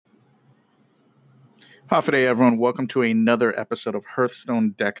Howdy, everyone. Welcome to another episode of Hearthstone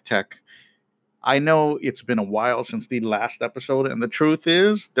Deck Tech. I know it's been a while since the last episode, and the truth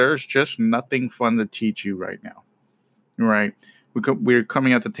is, there's just nothing fun to teach you right now. Right? We're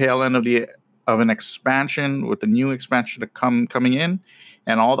coming at the tail end of an expansion with the new expansion coming in,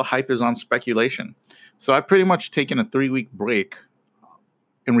 and all the hype is on speculation. So I've pretty much taken a 3-week break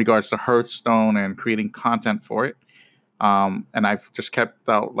in regards to Hearthstone and creating content for it. And I've just kept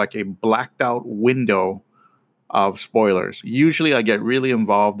out like a blacked out window of spoilers. Usually I get really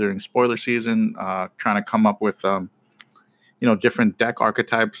involved during spoiler season, trying to come up with, different deck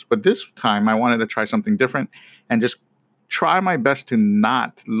archetypes. But this time I wanted to try something different and just try my best to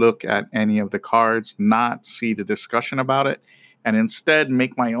not look at any of the cards, not see the discussion about it, and instead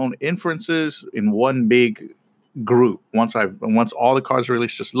make my own inferences in one big group. Once all the cards are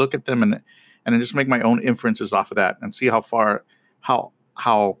released, just look at them and then just make my own inferences off of that and see how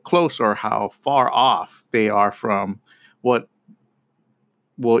close or how far off they are from what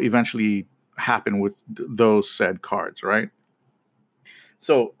will eventually happen with those said cards, right?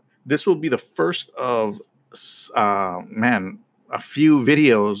 So this will be the first of a few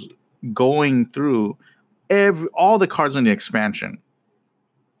videos going through all the cards in the expansion.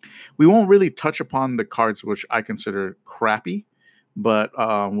 We won't really touch upon the cards which I consider crappy, but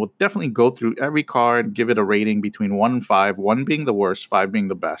we'll definitely go through every card, give it a rating between 1 and 5, 1 being the worst, 5 being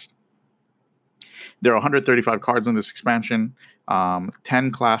the best. There are 135 cards in this expansion,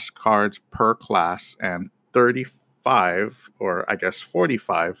 10 class cards per class, and 35, or I guess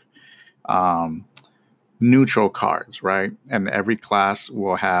 45, neutral cards, right? And every class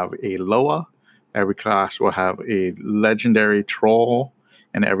will have a Loa, every class will have a legendary troll,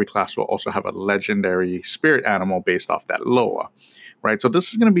 and every class will also have a legendary spirit animal based off that Loa, right? So this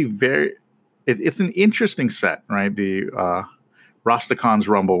is going to be it's an interesting set, right? The Rastakhan's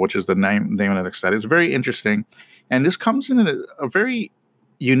Rumble, which is the name of the set, is very interesting. And this comes in a very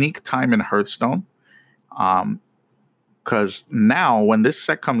unique time in Hearthstone. Because now when this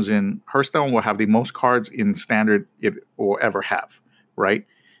set comes in, Hearthstone will have the most cards in standard it will ever have, right?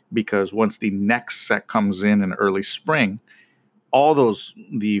 Because once the next set comes in early spring,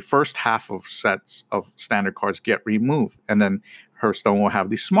 the first half of sets of standard cards get removed. And then Hearthstone will have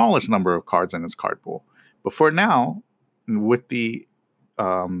the smallest number of cards in its card pool. But for now, with the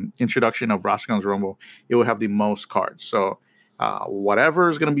introduction of Rastakhan's Rumble, it will have the most cards. So whatever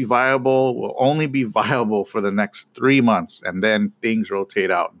is going to be viable will only be viable for the next 3 months. And then things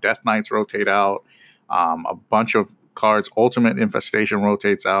rotate out. Death Knights rotate out. A bunch of cards, Ultimate Infestation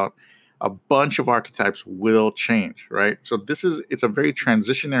rotates out. A bunch of archetypes will change, right? So it's a very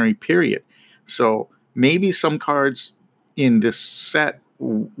transitionary period. So maybe some cards in this set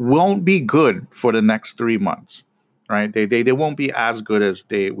won't be good for the next 3 months, right? They won't be as good as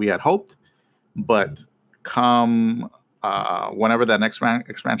we had hoped, but come whenever that next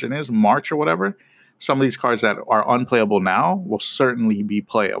expansion is, March or whatever, some of these cards that are unplayable now will certainly be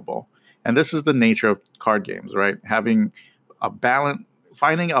playable. And this is the nature of card games, right?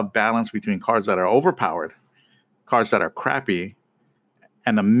 Finding a balance between cards that are overpowered, cards that are crappy,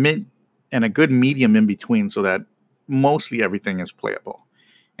 and a good medium in between, so that mostly everything is playable.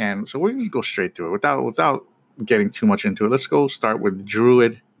 And so we're just go straight to it without getting too much into it. Let's go start with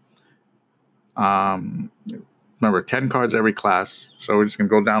Druid. Remember, 10 cards every class. So we're just gonna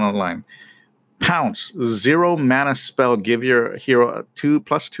go down the line. Pounce, 0 mana spell. Give your hero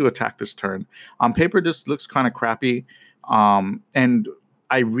 2+2 attack this turn. On paper, this looks kind of crappy. And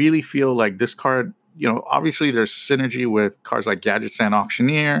I really feel like this card, obviously there's synergy with cards like Gadget Stand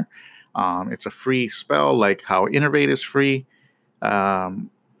Auctioneer. It's a free spell, like how Innervate is free.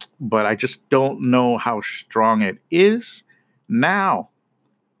 But I just don't know how strong it is. Now,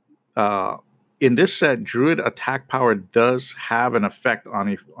 in this set, Druid attack power does have an effect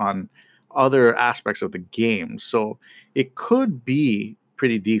on other aspects of the game. So it could be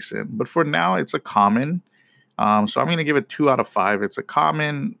pretty decent. But for now, it's a common. So I'm going to give it 2 out of 5. It's a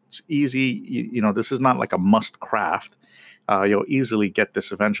common. It's easy. This is not like a must craft. You'll easily get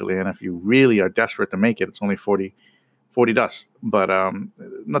this eventually. And if you really are desperate to make it, it's only 40 dust. But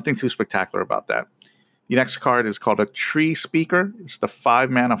nothing too spectacular about that. The next card is called a Tree Speaker. It's the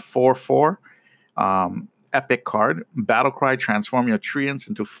 5-mana 4/4 epic card. Battlecry, transform your treants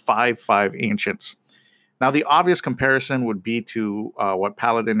into 5/5 ancients. Now, the obvious comparison would be to what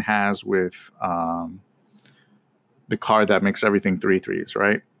Paladin has with the card that makes everything 3/3s,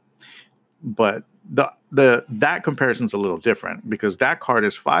 right? But that comparison's a little different, because that card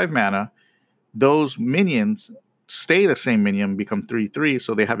is 5 mana. Those minions stay the same minion, become 3/3,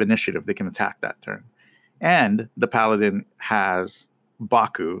 so they have initiative. They can attack that turn. And the Paladin has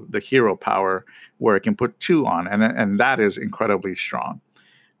Baku, the hero power, where it can put 2 on, and that is incredibly strong.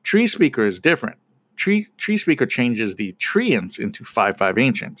 Tree Speaker is different. Tree Speaker changes the Treants into 5/5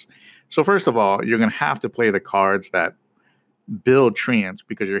 Ancients. So first of all, you're going to have to play the cards that build Treants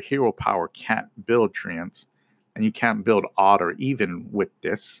because your hero power can't build Treants, and you can't build odd or even with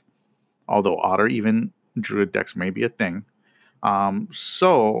this, although odd or even Druid decks may be a thing. Because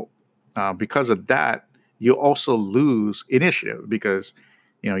of that, you also lose initiative because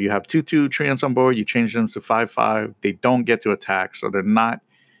you have 2/2 Treants on board. You change them to 5/5. They don't get to attack, so they're not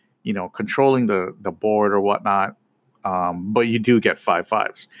controlling the board or whatnot. But you do get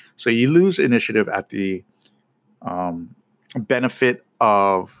 5/5s, so you lose initiative at the benefit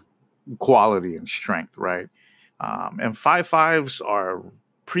of quality and strength, right? And 5/5s are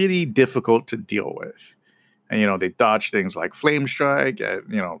pretty difficult to deal with. And they dodge things like Flame Strike.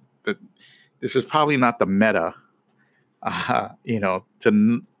 And this is probably not the meta. To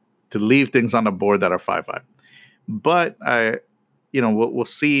leave things on the board that are 5/5. But we'll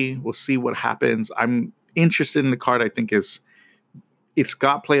see. We'll see what happens. I'm interested in the card. I think it's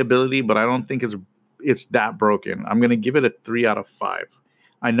got playability, but I don't think it's that broken. I'm gonna give it a 3 out of 5.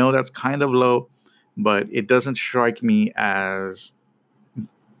 I know that's kind of low, but it doesn't strike me as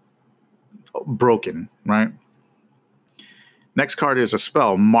broken, right? Next card is a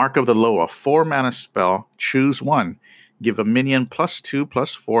spell, Mark of the Loa, 4-mana spell. Choose one. Give a minion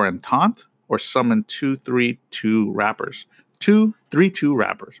 +2/+4 and taunt, or summon 2/3/2 rappers. 2/3/2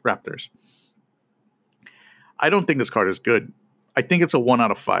 raptors. I don't think this card is good. I think it's a 1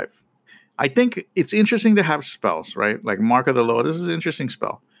 out of 5. I think it's interesting to have spells, right? Like Mark of the Loa. This is an interesting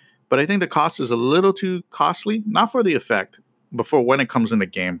spell. But I think the cost is a little too costly, not for the effect, but for when it comes in the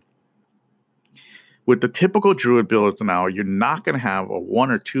game. With the typical Druid builds now, you're not going to have a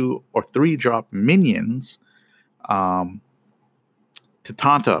 1 or 2 or 3 drop minions to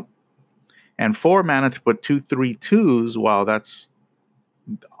taunt up. And 4 mana to put 2/3/2s, while that's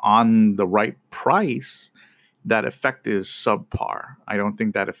on the right price, that effect is subpar. I don't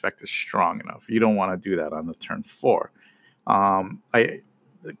think that effect is strong enough. You don't want to do that on the turn 4.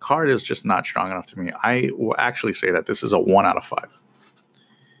 The card is just not strong enough to me. I will actually say that this is a 1 out of 5.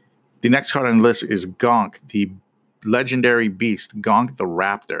 The next card on the list is Gonk, the legendary beast, Gonk the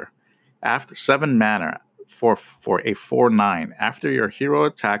Raptor. After 7 mana for a 4/9, after your hero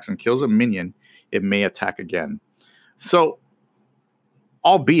attacks and kills a minion, it may attack again. So,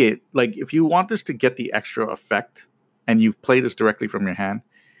 albeit, like, if you want this to get the extra effect and you've played this directly from your hand,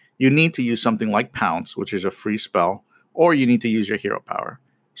 you need to use something like Pounce, which is a free spell, or you need to use your hero power.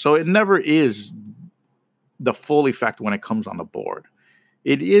 So it never is the full effect when it comes on the board.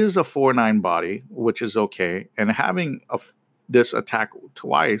 It is a 4/9 body, which is okay, and having this attack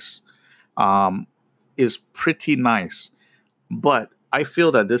twice is pretty nice. But I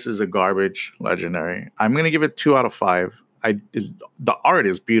feel that this is a garbage legendary. I'm going to give it 2 out of 5. The art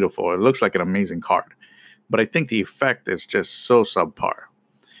is beautiful. It looks like an amazing card. But I think the effect is just so subpar.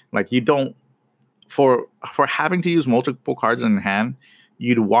 Like, you don't... For having to use multiple cards in hand,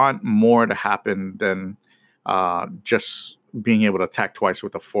 you'd want more to happen than just being able to attack twice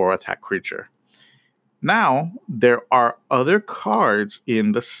with a 4-attack creature. Now, there are other cards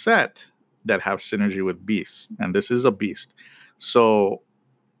in the set that have synergy with beasts, and this is a beast. So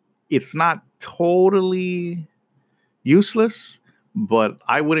it's not totally useless, but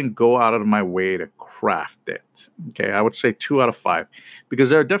I wouldn't go out of my way to craft it. Okay, I would say 2 out of 5, because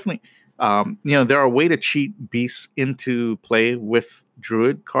there are definitely, there are a way to cheat beasts into play with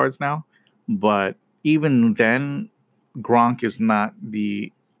Druid cards now, but even then, Gronk is not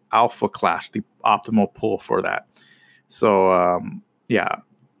the alpha class, the optimal pull for that. So,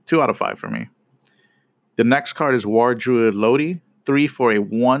 2 out of 5 for me. The next card is War Druid Lodi, 3 for a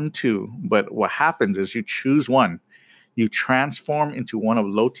 1/2. But what happens is you choose one. You transform into one of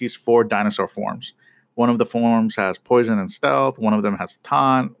Loti's 4 dinosaur forms. One of the forms has poison and stealth. One of them has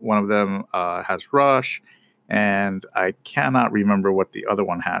taunt. One of them has rush. And I cannot remember what the other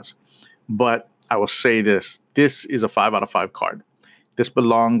one has. But I will say this. This is a 5 out of 5 card. This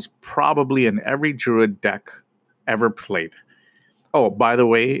belongs probably in every Druid deck ever played. Oh, by the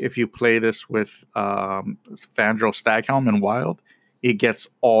way, if you play this with Fandral Staghelm and Wild, it gets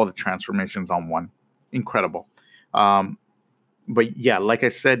all the transformations on one. Incredible. But yeah, like I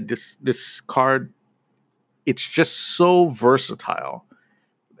said, this card, it's just so versatile.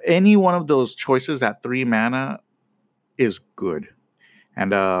 Any one of those choices at 3 mana is good.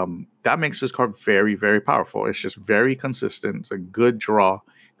 And that makes this card very, very powerful. It's just very consistent. It's a good draw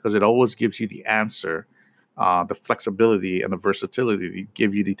because it always gives you the answer the flexibility and the versatility to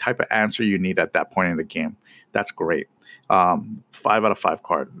give you the type of answer you need at that point in the game. That's great. 5 out of 5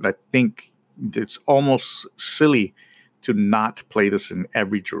 card. I think it's almost silly to not play this in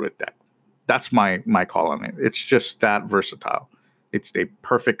every Druid deck. That's my call on it. It's just that versatile. It's a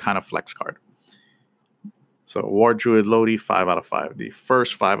perfect kind of flex card. So War Druid Lodi, 5 out of 5. The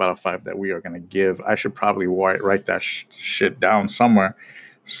first 5 out of 5 that we are going to give. I should probably write that shit down somewhere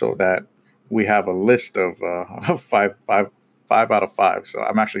so that we have a list of 5 out of 5. So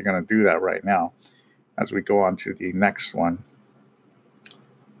I'm actually going to do that right now as we go on to the next one.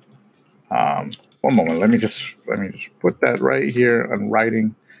 One moment. Let me just put that right here on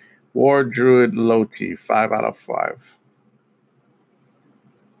writing. War Druid Loti, 5 out of 5.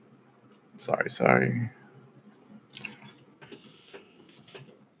 Sorry.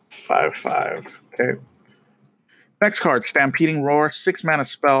 5/5. Okay. Next card, Stampeding Roar, 6-mana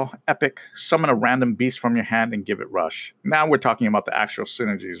spell, epic. Summon a random beast from your hand and give it rush. Now we're talking about the actual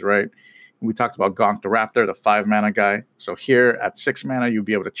synergies, right? We talked about Gonk the Raptor, the 5-mana guy. So here at 6 mana, you'll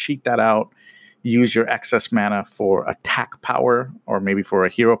be able to cheat that out. Use your excess mana for attack power or maybe for a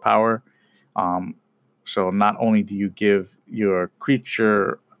hero power. So not only do you give your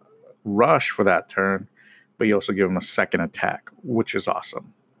creature rush for that turn, but you also give them a second attack, which is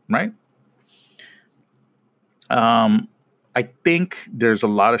awesome, right? I think there's a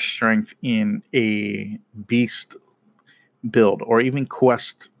lot of strength in a beast build or even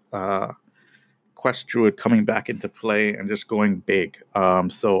quest druid coming back into play and just going big.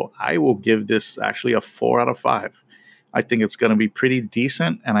 So I will give this actually a 4/5. I think it's going to be pretty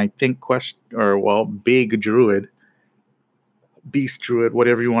decent, and I think big druid, beast druid,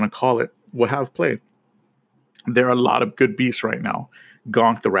 whatever you want to call it, will have play. There are a lot of good beasts right now.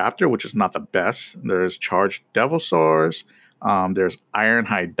 Gonk the Raptor, which is not the best. There's Charged Devilsaurs. There's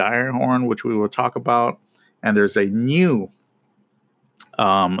Ironhide Direhorn, which we will talk about. And there's a new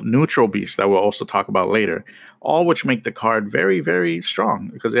neutral beast that we'll also talk about later. All which make the card very, very strong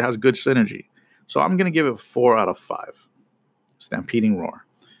because it has good synergy. So I'm going to give it 4/5. Stampeding Roar.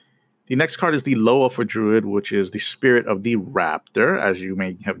 The next card is the Loa for Druid, which is the Spirit of the Raptor, as you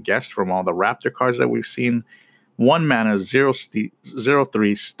may have guessed from all the Raptor cards that we've seen. 1 mana,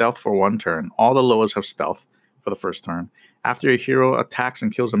 0/3, stealth for 1 turn. All the Loas have stealth for the first turn. After a hero attacks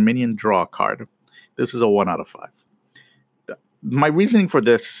and kills a minion, draw a card. This is a 1/5. My reasoning for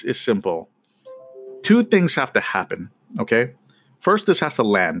this is simple. 2 things have to happen, okay? First, this has to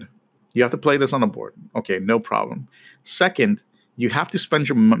land. You have to play this on the board. Okay, no problem. Second, you have to spend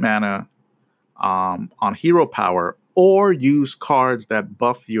your mana on hero power or use cards that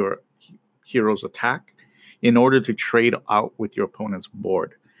buff your hero's attack in order to trade out with your opponent's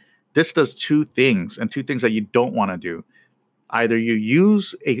board. This does 2 things, and 2 things that you don't want to do. Either you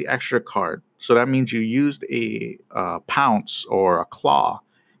use an extra card, so that means you used a pounce or a claw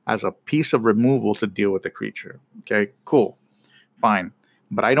as a piece of removal to deal with the creature. Okay, cool, fine.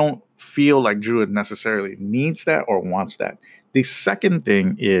 But I don't feel like Druid necessarily needs that or wants that. The second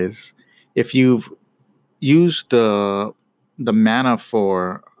thing is if you've used the mana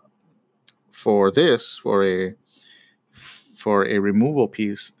for a removal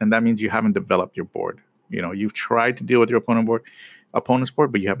piece, then that means you haven't developed your board. You know, you've tried to deal with your opponent's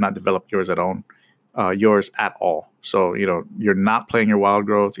board, but you have not developed yours at all. So, you know, you're not playing your wild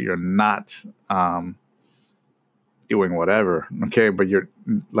growth. You're not doing whatever. Okay. But you're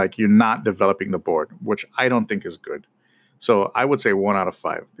not developing the board, which I don't think is good. So I would say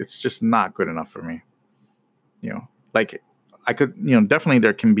 1/5. It's just not good enough for me. You know, like I could, definitely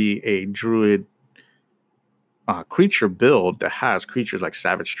there can be a Druid creature build that has creatures like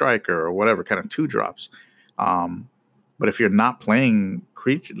Savage Striker or whatever kind of 2-drops. But if you're not playing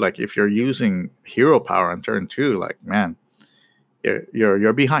creature, like if you're using hero power on turn 2, like, man,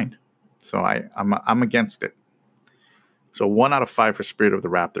 you're behind. So I'm against it. So 1/5 for Spirit of the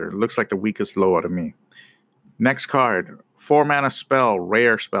Raptor. It looks like the weakest Loa to me. Next card, 4-mana spell,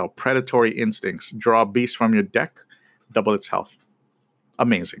 rare spell, Predatory Instincts. Draw a beast from your deck, double its health.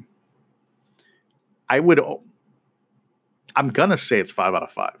 Amazing. I'm gonna say it's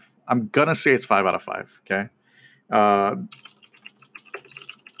 5/5. I'm gonna say it's 5/5. Okay.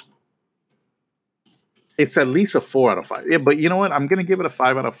 It's at least a 4/5. Yeah, but you know what? I'm gonna give it a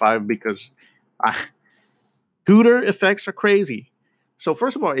 5/5 because tutor effects are crazy. So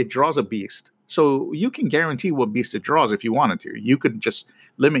first of all, it draws a beast. So you can guarantee what beast it draws if you wanted to. You could just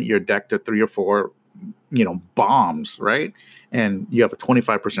limit your deck to 3 or 4, bombs, right? And you have a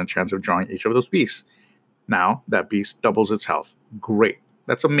 25% chance of drawing each of those beasts. Now that beast doubles its health. Great.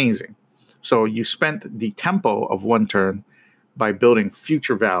 That's amazing. So you spent the tempo of 1 turn by building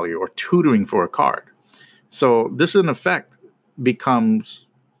future value or tutoring for a card. So this in effect becomes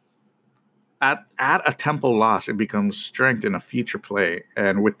at a tempo loss, it becomes strength in a future play.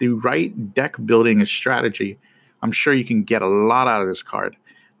 And with the right deck building strategy, I'm sure you can get a lot out of this card.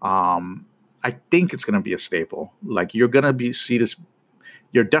 I think it's going to be a staple. Like you're going to be see this.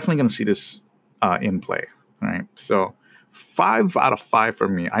 You're definitely going to see this in play, right? So 5 out of 5 for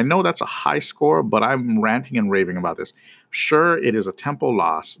me. I know that's a high score, but I'm ranting and raving about this. Sure, it is a tempo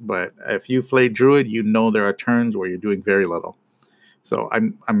loss, but if you play Druid, you know there are turns where you're doing very little. So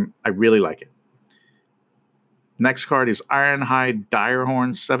I really like it. Next card is Ironhide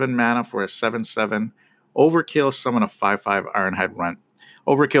Direhorn, 7 mana for a 7/7. Overkill, summon a 5/5 Ironhide Runt.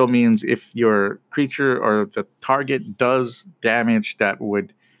 Overkill means if your creature or the target does damage that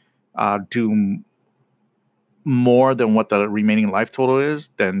would do more than what the remaining life total is,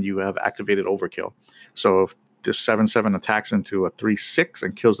 then you have activated Overkill. So if this 7/7 attacks into a 3/6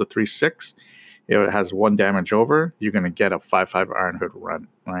 and kills the 3/6, if it has 1 damage over, you're going to get a 5/5 Ironhide Runt,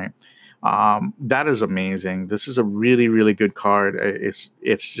 right? That is amazing. This is a really, really good card.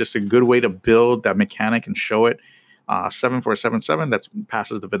 It's just a good way to build that mechanic and show it. 7 for a 7/7 that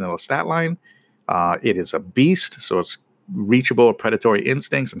passes the vanilla stat line. It is a beast, so it's reachable with predatory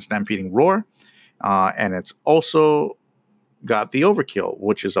instincts and stampeding roar. And it's also got the overkill,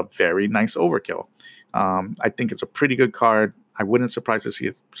 which is a very nice overkill. I think it's a pretty good card. I wouldn't surprise to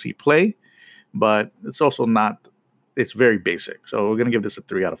see play, but it's also not. It's very basic. So we're gonna give this a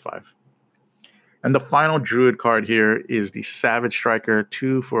 3 out of 5. And the final Druid card here is the Savage Striker,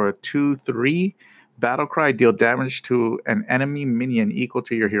 2 for a 2/3. Battlecry, deal damage to an enemy minion equal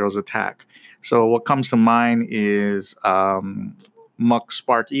to your hero's attack. So what comes to mind is Muck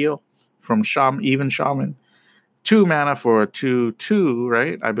Spark Eel from Even Shaman. 2 mana for a 2/2,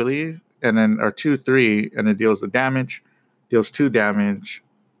 right? I believe. And then, or 2/3, and it deals the damage. Deals 2 damage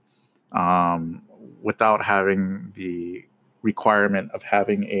without having the requirement of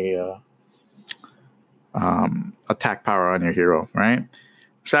having a attack power on your hero, right?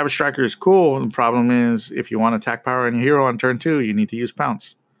 Savage Striker is cool. The problem is if you want attack power on your hero on turn 2, you need to use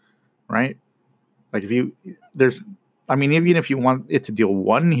Pounce, right? Like even if you want it to deal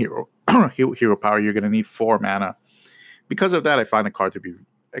 1 hero hero power, you're going to need 4 mana. Because of that, I find the card to be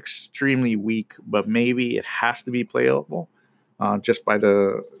extremely weak, but maybe it has to be playable just by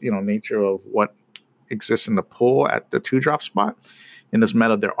the nature of what exists in the pool at the 2-drop spot. In this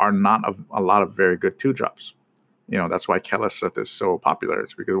meta, there are not a lot of very good 2-drops. That's why Keleseth is so popular.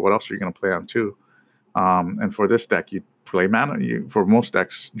 It's because what else are you going to play on 2? And for this deck, you play mana. For most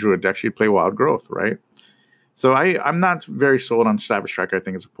decks, Druid decks, you play Wild Growth, right? So I'm not very sold on Savage Striker. I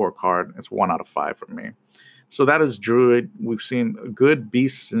think it's a poor card. It's 1 out of 5 for me. So that is Druid. We've seen a good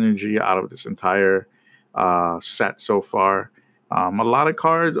beast synergy out of this entire set so far. A lot of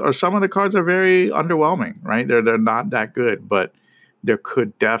cards, or some of the cards, are very underwhelming, right? They're not that good, but there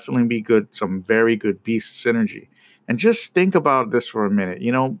could definitely be some very good beast synergy. And just think about this for a minute.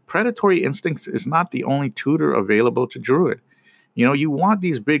 Predatory Instincts is not the only tutor available to Druid. You want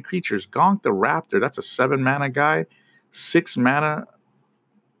these big creatures. Gonk the Raptor, that's a 7 mana guy. 6 mana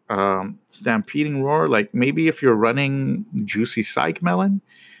Stampeding Roar. Like maybe if you're running Juicy Psych Melon,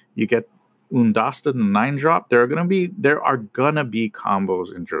 you get Undasta, the 9-drop. There are gonna be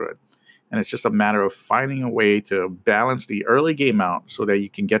combos in Druid. And it's just a matter of finding a way to balance the early game out so that you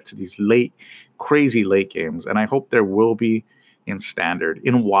can get to these crazy late games. And I hope there will be in Standard.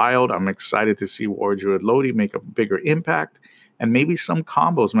 In Wild, I'm excited to see War Druid Lodi make a bigger impact. And maybe some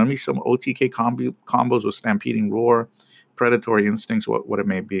combos, maybe some OTK combos with Stampeding Roar, Predatory Instincts, what it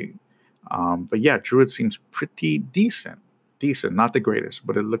may be. But yeah, Druid seems pretty decent. Not the greatest,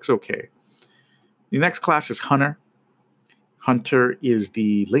 but it looks okay. The next class is Hunter. Hunter is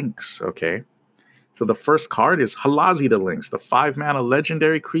the Lynx, okay? So the first card is Halazi the Lynx, the 5 mana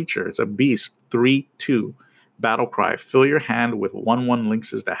legendary creature. It's a beast, 3/2. Battlecry, fill your hand with 1/1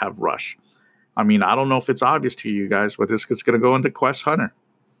 Lynxes that have Rush. I don't know if it's obvious to you guys, but this is going to go into Quest Hunter,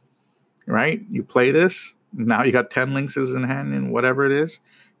 right? You play this, now you got 10 Lynxes in hand and whatever it is.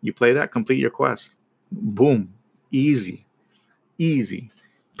 You play that, complete your quest. Boom. Easy.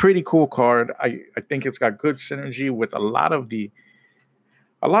 Pretty cool card. I think it's got good synergy with a lot of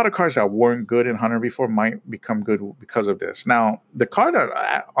cards that weren't good in Hunter before might become good because of this. Now, the card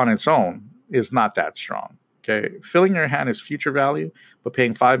on its own is not that strong. Okay, filling your hand is future value, but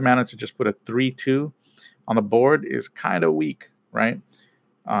paying 5 mana to just put a 3/2 on the board is kind of weak, right?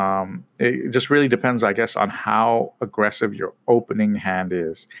 It just really depends, I guess, on how aggressive your opening hand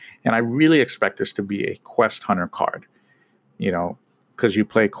is. And I really expect this to be a Quest Hunter card, because you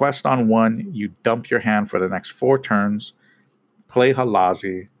play Quest on 1, you dump your hand for the next 4 turns, play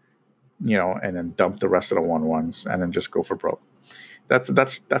Halazi, and then dump the rest of the 1/1s and then just go for broke. That's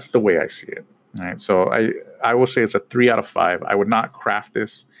the way I see it. All right. So I will say it's a 3 out of 5. I would not craft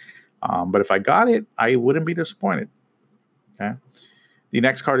this, but if I got it, I wouldn't be disappointed. Okay. The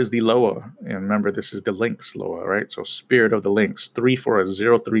next card is the Loa. And remember, this is the Lynx Loa, right? So Spirit of the Lynx. 3 for a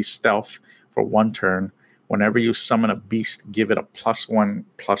 0/3 stealth for 1 turn. Whenever you summon a beast, give it a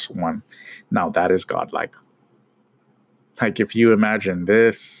 +1/+1. Now that is godlike. Like if you imagine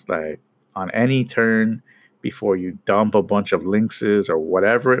this, like on any turn before you dump a bunch of lynxes or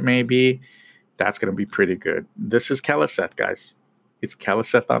whatever it may be, that's going to be pretty good. This is Keleseth, guys. It's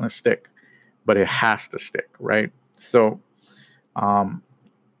Keleseth on a stick, but it has to stick, right? So,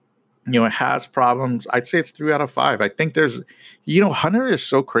 it has problems. I'd say it's 3 out of 5. I think there's, Hunter is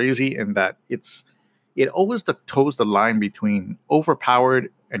so crazy in that it always toes the line between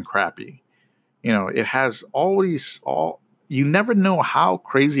overpowered and crappy. It has you never know how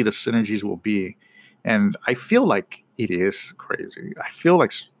crazy the synergies will be. And I feel like it is crazy. I feel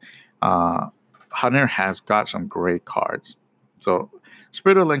like Hunter has got some great cards. So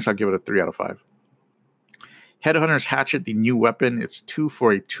Spirit of Lynx, I'll give it a 3 out of 5. Headhunter's Hatchet, the new weapon. It's 2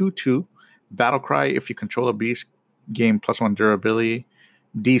 for a 2/2. Battlecry, if you control a beast, gain +1 durability.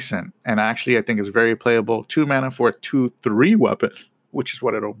 Decent. And actually, I think it's very playable. 2 mana for a 2/3 weapon, which is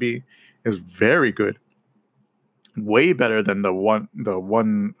what it'll be, is very good. Way better than the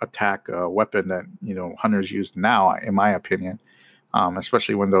one attack weapon that hunters use now, in my opinion.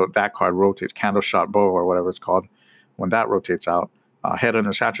 Especially when that card rotates, Candleshot Bow or whatever it's called. When that rotates out,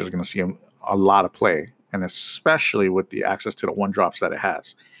 Headhunter's Hatchet is going to see a lot of play, and especially with the access to the 1-drops that it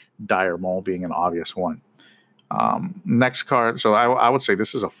has. Dire Maul being an obvious one. Next card, so I would say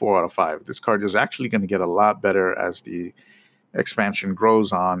this is a 4 out of 5. This card is actually going to get a lot better as the expansion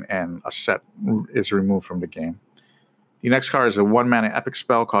grows on and a set is removed from the game. The next card is a 1-mana epic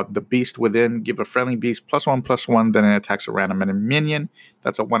spell called The Beast Within. Give a friendly beast +1/+1, then it attacks a random minion.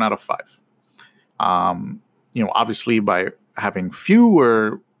 That's a 1 out of 5. Obviously by having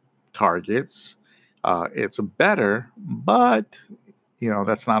fewer targets, it's better, but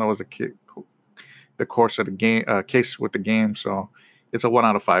that's not always the course of the game case with the game. So it's a 1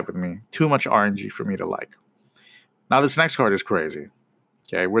 out of 5 with me. Too much RNG for me to like. Now this next card is crazy.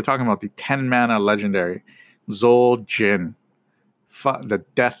 Okay, we're talking about the 10-mana legendary Zul'jin, the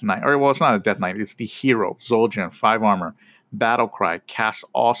Death Knight. Or well, it's not a Death Knight. It's the hero Zul'jin, 5 armor. Battlecry. Cast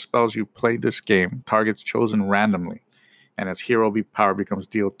all spells you play this game. Targets chosen randomly, and its hero power becomes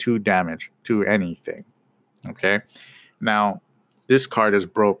deal 2 damage to anything. Okay. Now this card is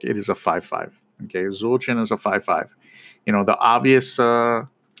broke. It is a 5/5. Okay, Zul'jin is a 5/5. The obvious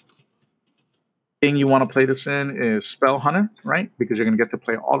thing you want to play this in is Spell Hunter, right? Because you're going to get to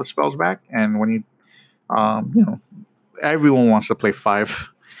play all the spells back, and when you, everyone wants to play five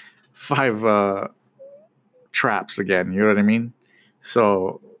traps again. You know what I mean?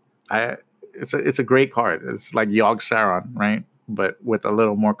 So it's a great card. It's like Yogg Saron, right? But with a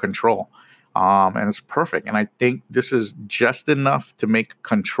little more control. And it's perfect. And I think this is just enough to make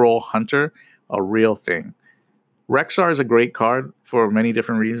Control Hunter a real thing. Rexxar is a great card for many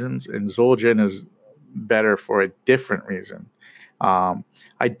different reasons, and Zul'jin is better for a different reason.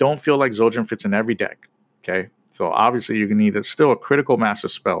 I don't feel like Zul'jin fits in every deck. Okay, so obviously you need still a critical mass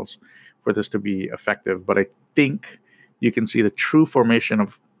of spells for this to be effective, but I think you can see the true formation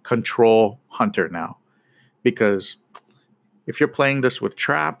of Control Hunter now, because if you're playing this with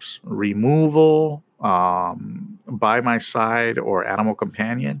traps, removal, by my side, or animal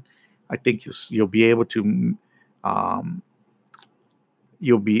companion, I think you'll be able to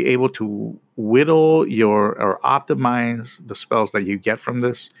whittle or optimize the spells that you get from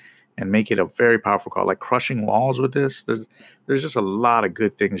this and make it a very powerful card. Like Crushing Walls with this, there's just a lot of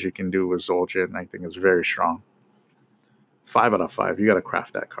good things you can do with Zul'jin. I think it's very strong. 5/5. You got to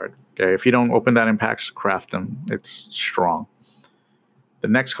craft that card. Okay, if you don't open that in packs, craft them. It's strong. The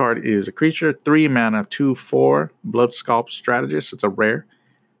next card is a creature, 3 mana, 2/4, Blood Sculpt Strategist. It's a rare.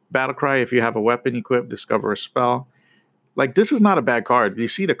 Battlecry, if you have a weapon equipped, discover a spell. Like, this is not a bad card. You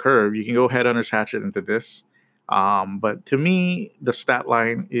see the curve. You can go Headhunter's Hatchet into this. But to me, the stat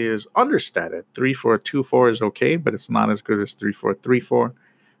line is understated. 3 for a 2/4 is okay, but it's not as good as 3 for a 3/4.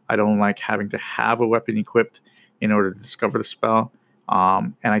 I don't like having to have a weapon equipped in order to discover the spell.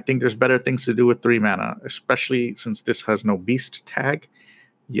 And I think there's better things to do with 3 mana, especially since this has no beast tag.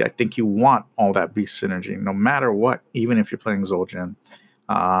 Yeah, I think you want all that beast synergy, no matter what, even if you're playing Zul'jin.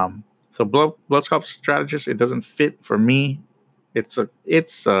 So Blood Sculpt Strategist, it doesn't fit for me. It's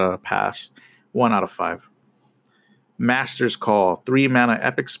a pass. 1/5. Master's Call, 3 mana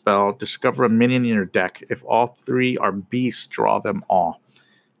epic spell. Discover a minion in your deck. If all 3 are beasts, draw them all.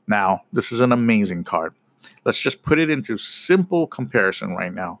 Now, this is an amazing card. Let's just put it into simple comparison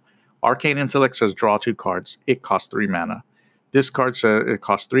right now. Arcane Intellect says draw 2 cards. It costs 3 mana. This card says it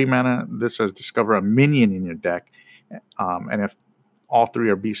costs 3 mana. This says discover a minion in your deck. And if all 3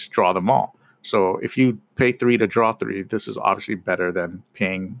 are beasts, draw them all. So if you pay 3 to draw 3, this is obviously better than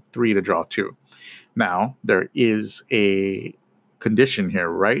paying 3 to draw 2. Now, there is a condition here,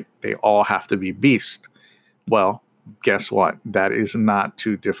 right? They all have to be beast. Well, guess what? That is not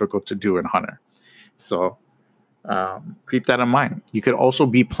too difficult to do in Hunter. So keep that in mind. You could also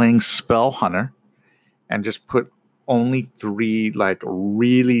be playing Spell Hunter and just put only 3 like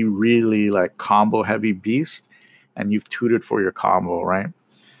really, really like combo heavy beast, and you've tutored for your combo, right?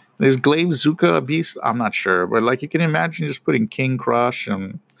 There's Glaive Zuka a beast? I'm not sure, but like you can imagine just putting King Crush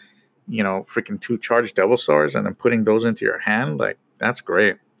and freaking 2 charged Devil Swords and then putting those into your hand. Like that's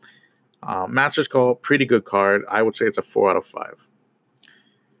great. Master's Call, pretty good card. I would say it's a 4 out of 5.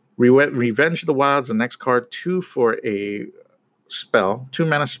 Revenge of the Wilds, the next card, 2 for a spell, 2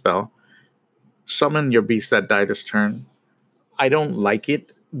 mana spell. Summon your beast that died this turn. I don't like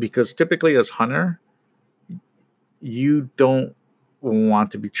it because typically as Hunter, you don't want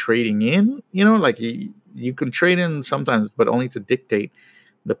to be trading in. Like you can trade in sometimes, but only to dictate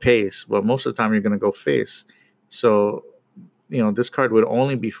the pace. But most of the time, you're going to go face. So, this card would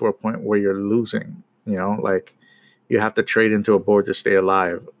only be for a point where you're losing. Like you have to trade into a board to stay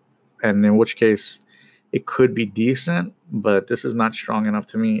alive. And in which case, it could be decent, but this is not strong enough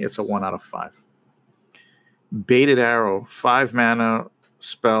to me. It's a 1 out of 5. Baited Arrow, 5 mana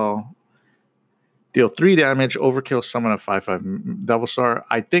spell. Deal 3 damage, overkill, summon a 5/5 Devil Star.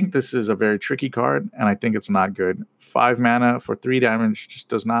 I think this is a very tricky card, and I think it's not good. 5 mana for 3 damage just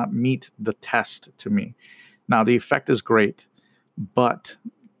does not meet the test to me. Now, the effect is great, but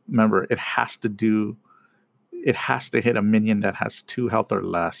remember, it has to hit a minion that has 2 health or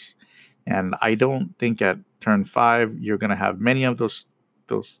less. And I don't think at turn 5 you're going to have many of those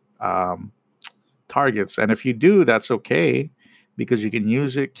targets. And if you do, that's okay, because you can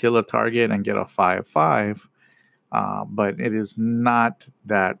use it, kill a target, and get a 5/5. But it is not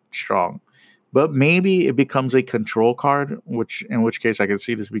that strong. But maybe it becomes a control card, in which case I can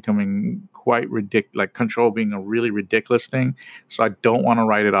see this becoming quite ridiculous, like control being a really ridiculous thing. So I don't want to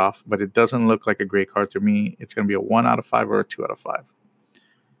write it off, but it doesn't look like a great card to me. It's going to be a 1 out of 5 or a 2 out of 5.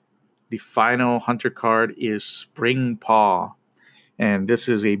 The final Hunter card is Spring Paw. And this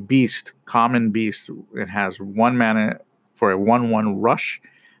is a beast, common beast. It has 1 mana for a 1/1 rush.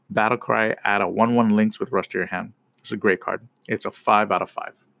 Battlecry, add a 1/1 links with rush to your hand. It's a great card. It's a 5 out of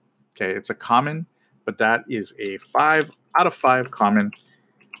 5. Okay, it's a common, but that is a 5 out of 5 common.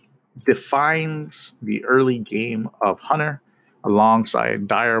 Defines the early game of Hunter alongside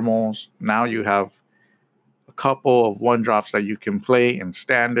Dire Moles. Now you have a couple of 1-drops that you can play in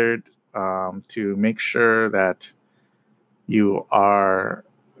standard to make sure that you are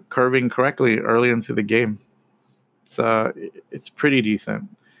curving correctly early into the game. It's pretty decent.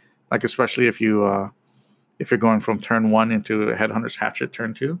 Like especially if you're going from turn 1 into Headhunter's Hatchet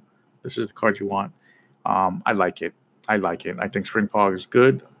turn 2, this is the card you want. I like it. I think Spring Paw is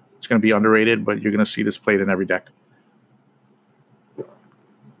good. It's going to be underrated, but you're going to see this played in every deck.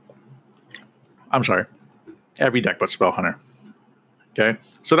 I'm sorry, every deck but Spell Hunter. Okay,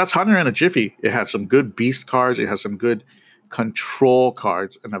 so that's Hunter in a jiffy. It has some good beast cards. It has some good control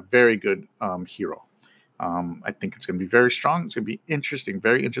cards and a very good hero. I think it's going to be very strong. It's going to be interesting,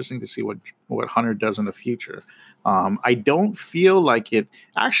 very interesting to see what Hunter does in the future. I don't feel like it.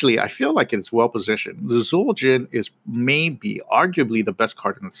 Actually, I feel like it's well positioned. The Zul'jin is maybe, arguably, the best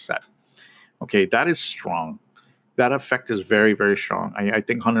card in the set. Okay, that is strong. That effect is very, very strong. I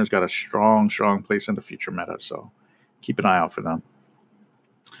think Hunter's got a strong place in the future meta, so keep an eye out for them.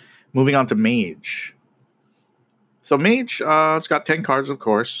 Moving on to Mage. So Mage, it's got 10 cards, of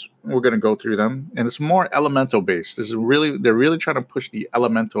course. We're going to go through them. And it's more elemental based. They're really trying to push the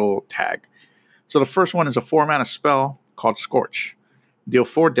elemental tag. So the first one is a 4-mana spell called Scorch. Deal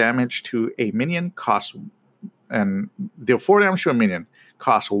 4 damage to a minion, cost 1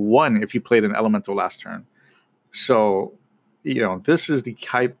 if you played an elemental last turn. So, this is the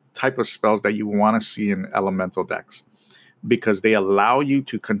type of spells that you want to see in elemental decks, because they allow you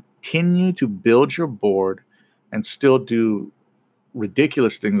to continue to build your board and still do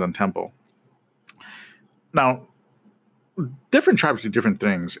ridiculous things on tempo. Now, different tribes do different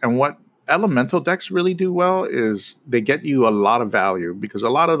things, and what elemental decks really do well is they get you a lot of value, because a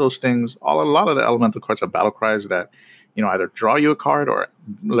lot of those things, a lot of the elemental cards are battle cries that, either draw you a card or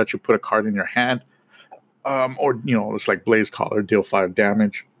let you put a card in your hand, or it's like Blaze Caller, deal 5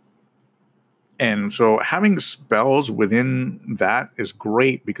 damage. And so having spells within that is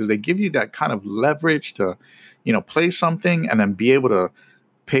great because they give you that kind of leverage to, play something and then be able to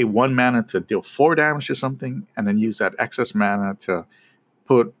pay 1 mana to deal 4 damage to something and then use that excess mana to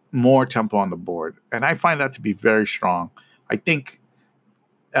put more tempo on the board. And I find that to be very strong. I think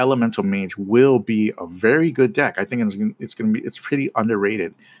Elemental Mage will be a very good deck. I think it's pretty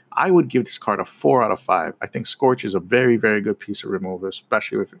underrated. I would give this card a 4 out of 5. I think Scorch is a very, very good piece of removal,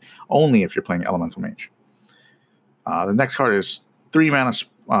 especially only if you're playing Elemental Mage. The next card is 3 mana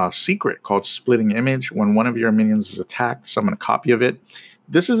Secret called Splitting Image. When one of your minions is attacked, summon a copy of it.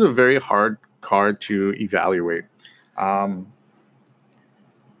 This is a very hard card to evaluate.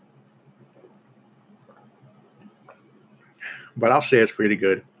 But I'll say it's pretty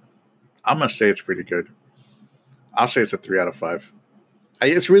good. I'm gonna say it's pretty good. I'll say it's a 3 out of 5.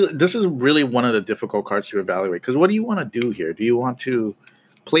 This is really one of the difficult cards to evaluate because what do you want to do here? Do you want to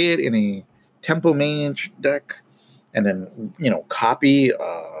play it in a Tempo Mage deck and then copy?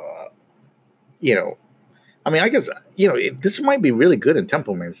 I mean, I guess this might be really good in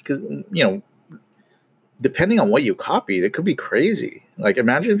Tempo Mage because depending on what you copy, it could be crazy. Like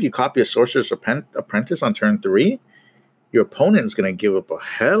imagine if you copy a Sorcerer's Apprentice on turn 3. Your opponent is going to give up a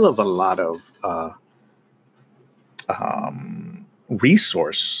hell of a lot of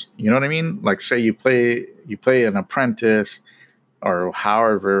resource. You know what I mean? Like say you play an Apprentice, or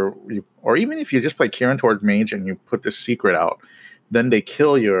however, or even if you just play Kirin-Tor Mage and you put the Secret out, then they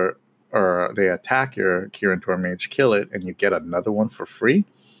they attack your Kirin-Tor Mage, kill it, and you get another one for free.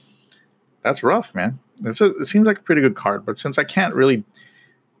 That's rough, man. It seems like a pretty good card, but since I can't really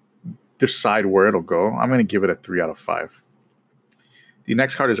decide where it'll go, I'm going to give it a 3 out of 5. The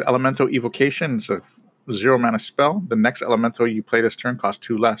next card is Elemental Evocation. It's a 0 mana spell. The next elemental you play this turn costs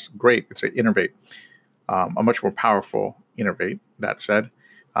 2 less. Great. It's an Innervate. A much more powerful Innervate, that said.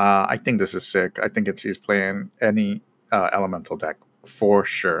 I think this is sick. I think he's playing any elemental deck for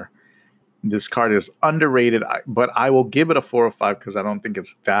sure. This card is underrated, but I will give it a 4 or 5 because I don't think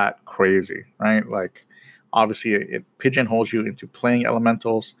it's that crazy, right? Like, obviously, it pigeonholes you into playing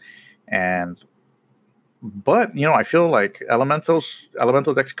elementals, but I feel like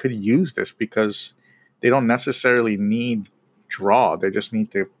elemental decks could use this because they don't necessarily need draw. They just need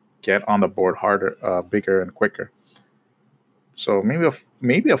to get on the board harder, bigger, and quicker. So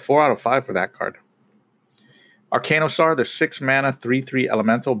maybe a 4 out of 5 for that card. Arcanosar, the 6 mana 3/3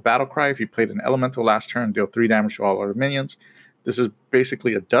 elemental Battlecry. If you played an elemental last turn, deal 3 damage to all other minions. This is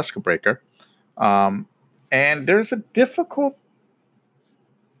basically a Duskbreaker. And there's a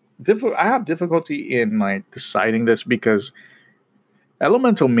I have difficulty in deciding this because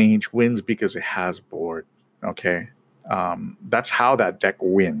Elemental Mage wins because it has board. Okay. That's how that deck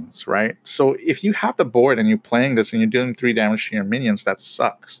wins, right? So if you have the board and you're playing this and you're doing 3 damage to your minions, that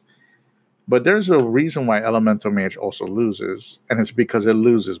sucks. But there's a reason why Elemental Mage also loses, and it's because it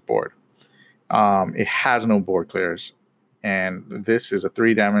loses board. It has no board clears, and this is a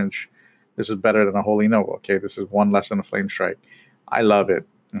 3 damage. This is better than a Holy Nova. Okay, this is 1 less than a Flame Strike. I love it.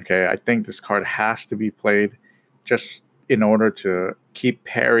 Okay, I think this card has to be played just in order to keep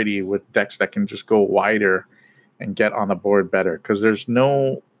parity with decks that can just go wider and get on the board better, because there's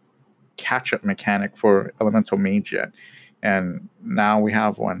no catch-up mechanic for Elemental Mage yet, and now we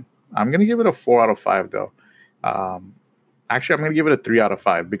have one. I'm going to give it a 4 out of 5, though. Actually, I'm going to give it a 3 out of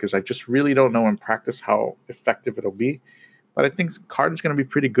 5 because I just really don't know in practice how effective it'll be. But I think the card is going to be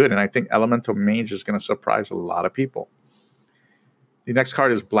pretty good, and I think Elemental Mage is going to surprise a lot of people. The next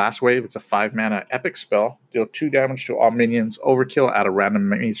card is Blast Wave. It's a 5 mana epic spell. Deal 2 damage to all minions. Overkill. Add a random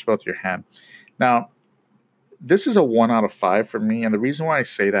mage spell to your hand. Now, this is a 1 out of 5 for me, and the reason why I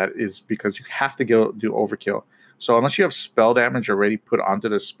say that is because you have to go do Overkill. So unless you have spell damage already put onto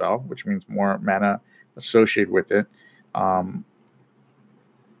the spell, which means more mana associated with it,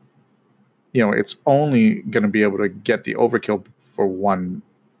 it's only going to be able to get the Overkill for 1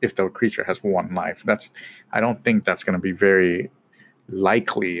 if the creature has 1 life. I don't think that's going to be very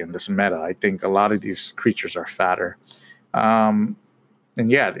likely in this meta. I think a lot of these creatures are fatter. And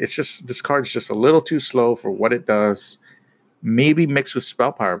yeah, it's just, this card's just a little too slow for what it does. Maybe mixed with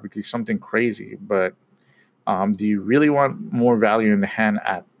spell power would be something crazy, but do you really want more value in the hand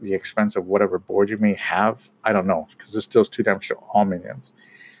at the expense of whatever board you may have? I don't know, because this deals 2 damage to all minions.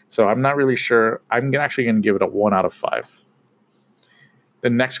 So I'm not really sure. I'm actually going to give it a 1 out of 5. The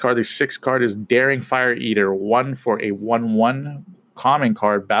next card, the 6th card, is Daring Fire Eater. 1 for a 1/1 common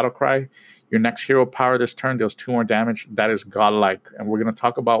card, Battlecry. Your next hero power this turn deals 2 more damage. That is godlike, and we're going to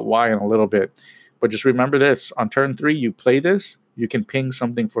talk about why in a little bit. But just remember this. On turn 3, you play this, you can ping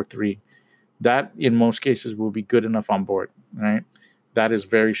something for 3. That, in most cases, will be good enough on board, right? That is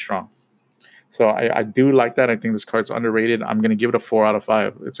very strong. So I do like that. I think this card's underrated. I'm going to give it a 4 out of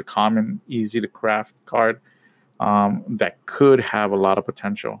 5. It's a common, easy to craft card that could have a lot of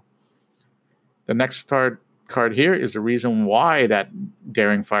potential. The next card here is the reason why that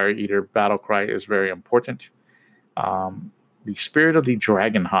Daring Fire Eater Battle Cry is very important. The Spirit of the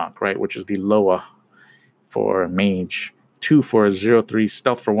Dragonhawk, right, which is the Loa for Mage. 2 for a 0/3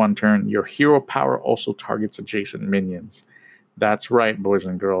 stealth for 1 turn. Your hero power also targets adjacent minions. That's right, boys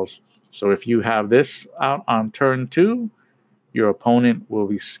and girls. So if you have this out on turn 2, your opponent will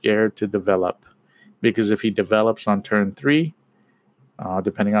be scared to develop. Because if he develops on turn 3,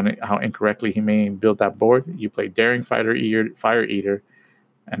 depending on how incorrectly he may build that board, you play Daring Fire Eater,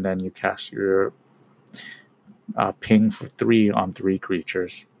 and then you cast your ping for 3 on 3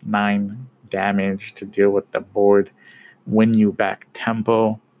 creatures. 9 damage to deal with the board. Win you back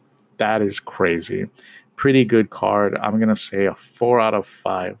tempo. That is crazy. Pretty good card. I'm going to say a 4 out of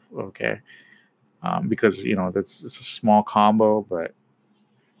 5, okay? Because, it's a small combo, but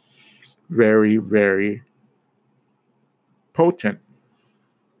very, very potent.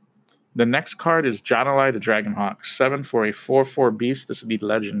 The next card is Janalai the Dragonhawk. 7 for a 4/4 beast. This is the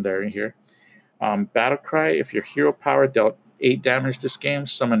legendary here. Battlecry, if your hero power dealt 8 damage this game,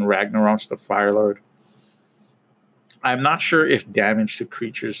 summon Ragnaros the Firelord. I'm not sure if damage to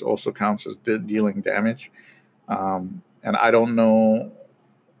creatures also counts as dealing damage. And I don't know.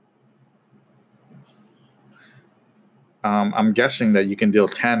 I'm guessing that you can deal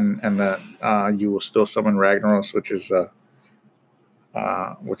 10 and that you will still summon Ragnaros, which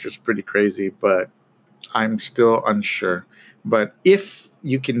is pretty crazy, but I'm still unsure. But if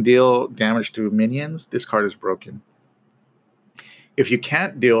you can deal damage to minions, this card is broken. If you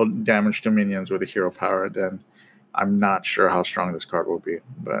can't deal damage to minions with a hero power, then I'm not sure how strong this card will be.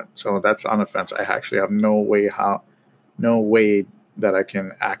 But so that's on the fence. I actually have no way that I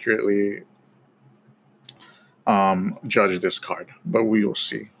can accurately judge this card, but we will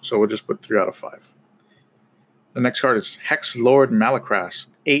see. So we'll just put 3 out of 5. The next card is Hex Lord Malakras.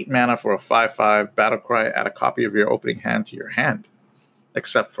 8 mana for a 5/5 Battlecry. Add a copy of your opening hand to your hand,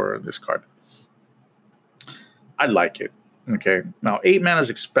 except for this card. I like it. Okay. Now, 8 mana is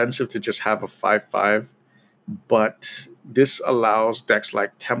expensive to just have a 5/5, but this allows decks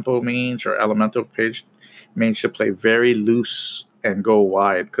like Tempo Mage or Elemental Mage to play very loose and go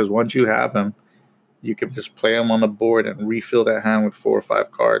wide, because once you have them, you can just play them on the board and refill that hand with 4 or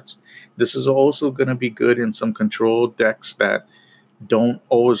 5 cards. This is also going to be good in some control decks that don't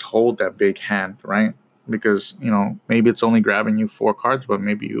always hold that big hand, right? Because, maybe it's only grabbing you 4 cards, but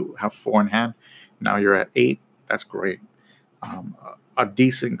maybe you have 4 in hand. Now you're at 8. That's great. A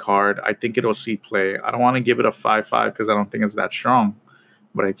decent card. I think it'll see play. I don't want to give it a 5/5 because I don't think it's that strong,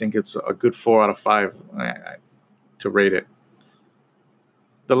 but I think it's a good 4 out of 5 to rate it.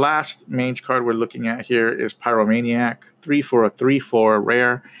 The last mage card we're looking at here is Pyromaniac. 3 for a 3/4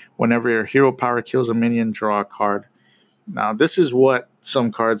 rare. Whenever your hero power kills a minion, draw a card. Now, this is what some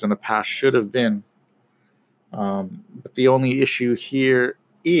cards in the past should have been. But the only issue here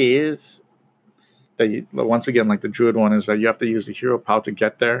is that, once again, like the Druid one, is that you have to use the hero power to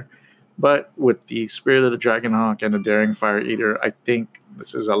get there. But with the Spirit of the Dragonhawk and the Daring Fire Eater, I think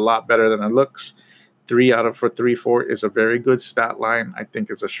this is a lot better than it looks. 3 out of 3/4 is a very good stat line. I think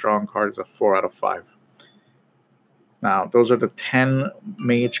it's a strong card. It's a 4 out of 5. Now, those are the 10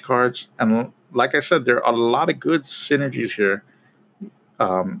 mage cards. And like I said, there are a lot of good synergies here.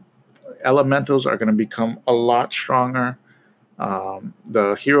 Elementals are going to become a lot stronger.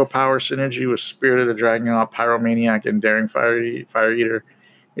 The hero power synergy with Spirit of the Dragonhawk, Pyromaniac, and Daring Fire Eater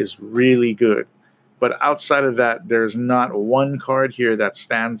is really good. But outside of that, there's not one card here that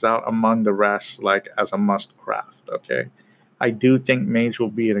stands out among the rest, like as a must craft, okay? I do think Mage will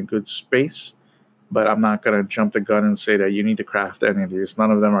be in a good space, but I'm not going to jump the gun and say that you need to craft any of these.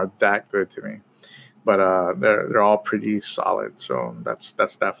 None of them are that good to me. But they're all pretty solid, so that's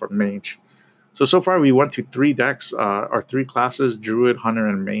that for Mage. So far we went to 3 decks, or 3 classes, Druid, Hunter,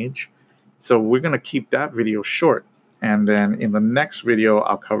 and Mage. So we're going to keep that video short. And then in the next video,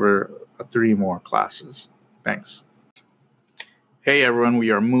 I'll cover 3 more classes. Thanks. Hey everyone, we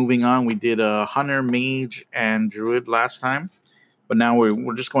are moving on. We did a Hunter, Mage, and Druid last time. But now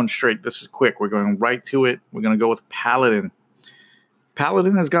we're just going straight. This is quick. We're going right to it. We're going to go with Paladin.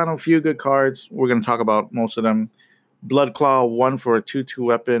 Paladin has gotten a few good cards. We're going to talk about most of them. Bloodclaw, 1 for a 2/2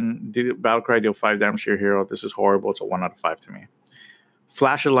 weapon. Battlecry, deal 5 damage to your hero. This is horrible. It's a 1 out of 5 to me.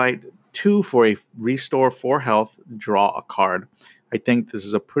 Flash of Light, 2 for a restore 4 health. Draw a card. I think this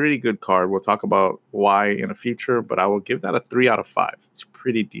is a pretty good card. We'll talk about why in the future, but I will give that a 3 out of 5. It's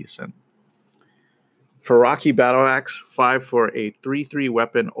pretty decent. Faraki Battle Axe, 5 for a 3/3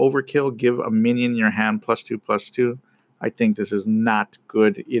 weapon. Overkill, give a minion in your hand +2/+2. I think this is not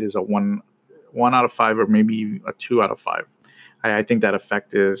good. It is a 1 out of 5 or maybe a 2 out of 5. I think that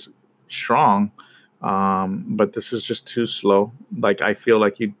effect is strong, but this is just too slow. Like, I feel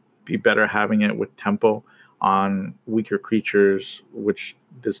like you'd be better having it with tempo on weaker creatures, which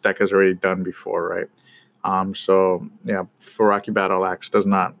this deck has already done before, right? So yeah, Faraki Battle Axe does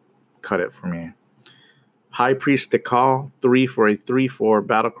not cut it for me. High Priest Dekal, 3 for a 3/4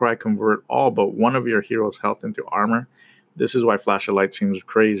 Battlecry, convert all but one of your heroes' health into armor. This is why Flash of Light seems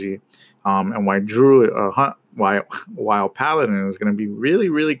crazy, and why while Paladin is going to be really,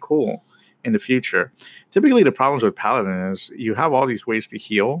 really cool in the future. Typically, the problems with Paladin is you have all these ways to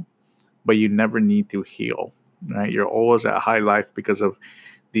heal, but you never need to heal. Right? You're always at high life because of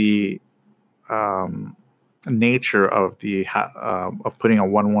the nature of of putting a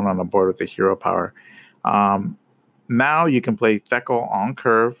 1/1 on the board with the hero power. Now you can play Thekal on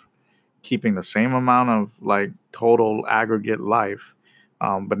curve, keeping the same amount of like total aggregate life,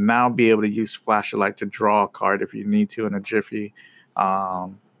 but now be able to use Flash of Light to draw a card if you need to in a jiffy,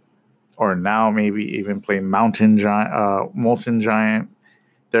 or now maybe even play Molten Giant.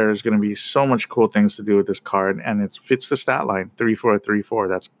 There's going to be so much cool things to do with this card, and it fits the stat line 3 for a 3/4.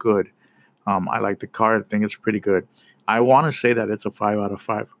 That's good. I like the card. I think it's pretty good. I want to say that it's a 5 out of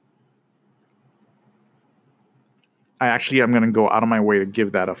 5. I'm going to go out of my way to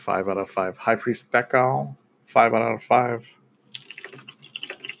give that a 5 out of 5. High Priest Dekal, 5 out of 5.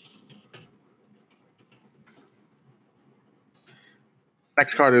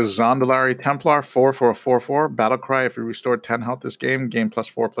 Next card is Zondalari Templar, 4 for a 4/4. Battlecry, if you restore 10 health this game, gain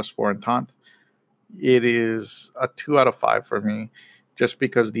 +4/+4 in taunt. It is a 2 out of 5 for me, just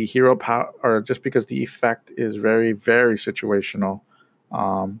because the hero power, or just because the effect is very, very situational.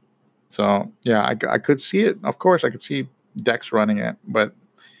 So yeah, I could see it. Of course, I could see decks running it, but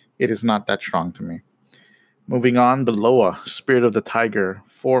it is not that strong to me. Moving on, the Loa, Spirit of the Tiger,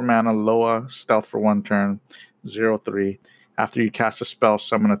 4 mana Loa, stealth for 1 turn, 0/3. After you cast a spell,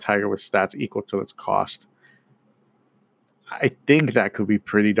 summon a tiger with stats equal to its cost. I think that could be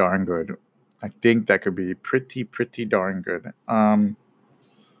pretty darn good. I think that could be pretty darn good.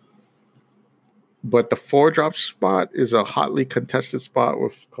 But the 4-drop spot is a hotly contested spot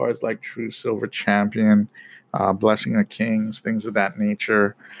with cards like True Silver Champion, Blessing of Kings, things of that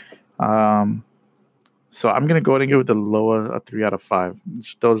nature. So I'm going to go ahead and give it the Loa a 3 out of 5.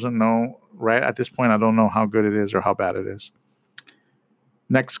 Just doesn't know, right at this point, I don't know how good it is or how bad it is.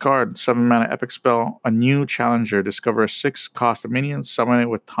 Next card, 7 mana epic spell, a new challenger. Discover a 6 cost minion, summon it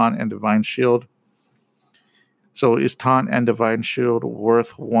with Taunt and Divine Shield. So is Taunt and Divine Shield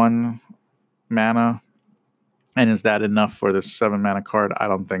worth 1 mana? And is that enough for this 7 mana card? I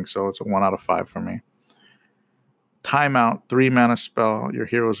don't think so. It's a 1 out of 5 for me. Timeout, 3 mana spell. Your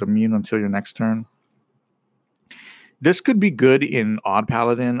hero is immune until your next turn. This could be good in Odd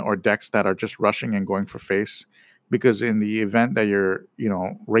Paladin or decks that are just rushing and going for face, because in the event that you're,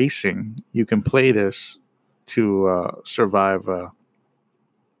 racing, you can play this to survive an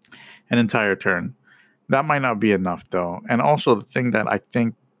entire turn. That might not be enough, though. And also, the thing that I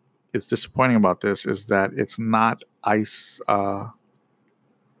think is disappointing about this is that it's not ice.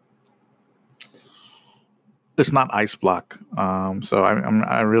 It's not ice block. So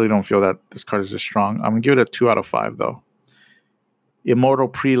I really don't feel that this card is as strong. I'm gonna give it a 2 out of 5, though. Immortal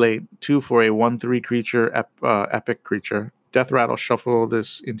Prelate, 2 for a 1/3 creature, epic creature. Death Rattle, shuffle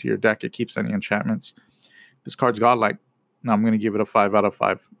this into your deck. It keeps any enchantments. This card's godlike. Now I'm going to give it a 5 out of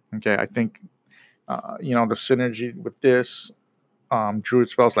 5. Okay, I think, the synergy with this, druid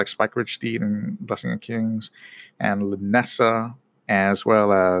spells like Spike Ridge Steed and Blessing of Kings, and Linessa, as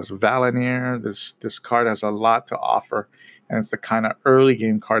well as Valinir. This card has a lot to offer, and it's the kind of early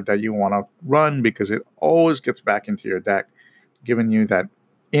game card that you want to run because it always gets back into your deck, giving you that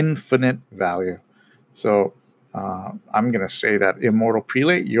infinite value. So I'm going to say that Immortal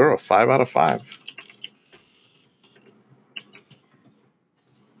Prelate, you're a 5 out of 5.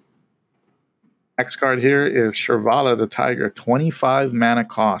 Next card here is Shirvala the Tiger, 25 mana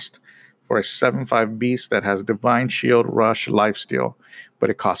cost for a 7/5 beast that has Divine Shield, Rush, Lifesteal,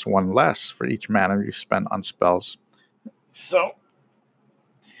 but it costs 1 less for each mana you spend on spells. So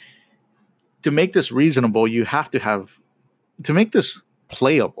to make this reasonable, to make this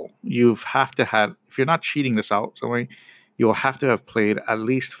playable, you have to have, if you're not cheating this out, so you'll have to have played at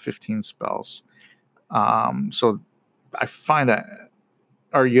least 15 spells. So I find that,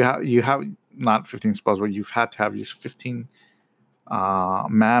 or you have not 15 spells, but you've had to have used 15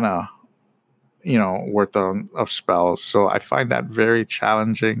 mana, worth of spells. So I find that very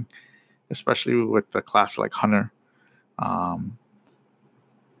challenging. especially with the class like Hunter. Um,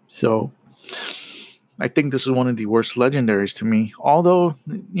 so I think this is one of the worst legendaries to me. Although,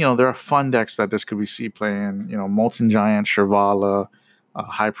 there are fun decks that this could be C playing. Molten Giant, Shirvala,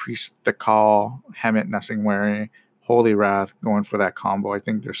 High Priest Dekal, Hemet Nessingwary, Holy Wrath, going for that combo. I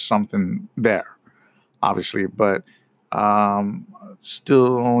think there's something there, obviously, but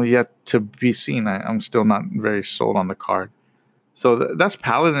still yet to be seen. I'm still not very sold on the card. So that's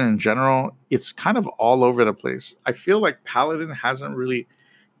Paladin in general. It's kind of all over the place. I feel like Paladin hasn't really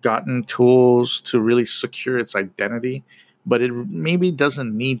gotten tools to really secure its identity, but it maybe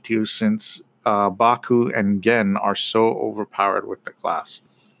doesn't need to, since Baku and Gen are so overpowered with the class.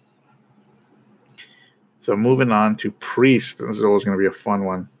 So moving on to Priest. This is always going to be a fun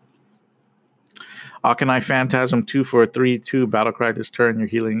one. Akanai Phantasm 2 for a 3/2 Battlecry. This turn, your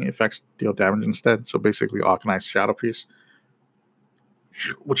healing effects deal damage instead. So basically Akanai's Shadow Priest,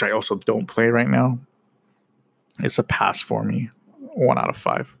 which I also don't play right now. It's a pass for me. 1 out of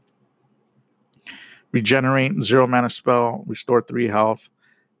 5. Regenerate, 0 mana spell, restore 3 health.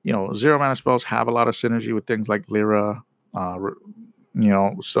 0 mana spells have a lot of synergy with things like Lyra,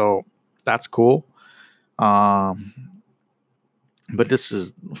 so that's cool. But this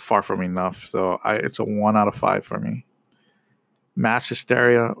is far from enough, so it's a 1 out of 5 for me. Mass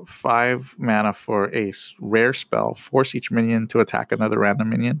Hysteria, 5 mana for a rare spell. Force each minion to attack another random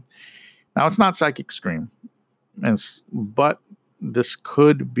minion. Now, it's not Psychic Scream, but this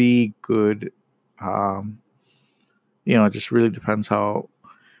could be good. It just really depends how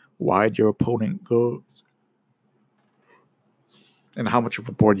wide your opponent goes and how much of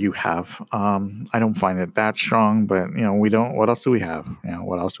a board you have. I don't find it that strong, but we don't. What else do we have?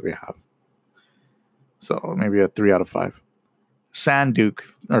 What else do we have? So maybe a 3 out of 5. Sand Duke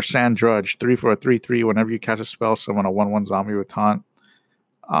or Sand Drudge, 3 for a 3/3. Whenever you cast a spell, summon a 1/1 zombie with taunt.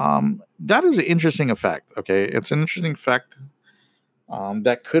 That is an interesting effect. Okay, it's an interesting effect.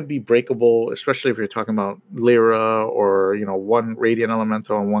 That could be breakable, especially if you're talking about Lyra or 1 Radiant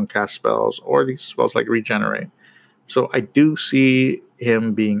Elemental and 1 cast spells, or these spells like Regenerate. So I do see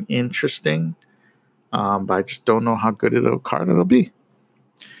him being interesting, but I just don't know how good of a card it'll be.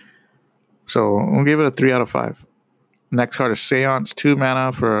 So we'll give it a 3 out of 5. Next card is Seance, 2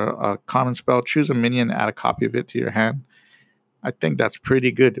 mana for a common spell. Choose a minion, add a copy of it to your hand. I think that's pretty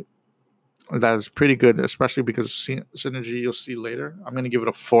good. That is pretty good, especially because of synergy you'll see later. I'm going to give it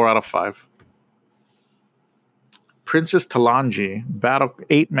a 4 out of 5. Princess Talanji,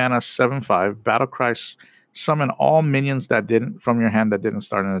 8 mana, 7/5. Battlecry, summon all minions from your hand that didn't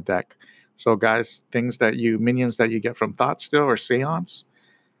start in the deck. So, guys, minions that you get from Thought Still or Seance,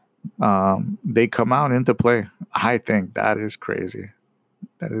 they come out into play. I think that is crazy.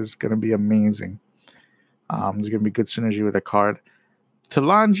 That is going to be amazing. There's going to be good synergy with the card.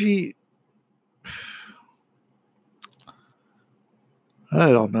 Talanji,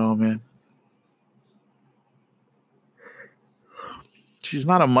 I don't know, man. She's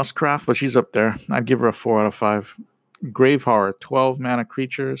not a must-craft, but she's up there. I'd give her a 4 out of 5. Grave Horror, 12 mana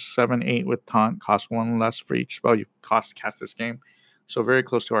creature, 7/8 with taunt, cost 1 less for each spell you cast this game. So very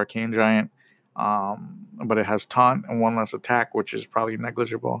close to Arcane Giant, but it has taunt and 1 less attack, which is probably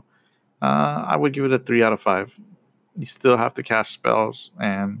negligible. I would give it a 3 out of 5. You still have to cast spells,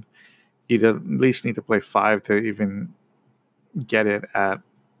 and you'd at least need to play 5 to even get it at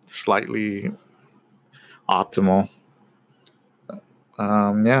slightly optimal.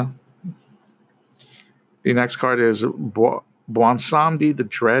 Yeah. The next card is Bwonsamdi the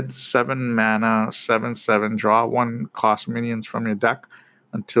Dread, 7 mana, 7/7. Draw 1 cost minions from your deck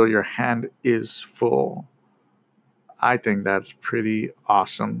until your hand is full. I think that's pretty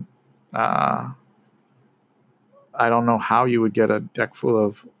awesome. I don't know how you would get a deck full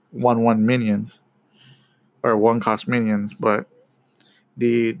of 1/1 minions or 1 cost minions, but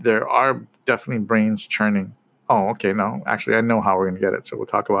there are definitely brains churning. Oh, okay, no. Actually, I know how we're going to get it, so we'll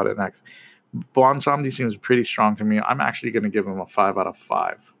talk about it next. Bwonsamdi seems pretty strong to me. I'm actually going to give him a 5 out of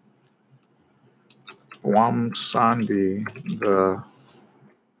 5. Bwonsamdi,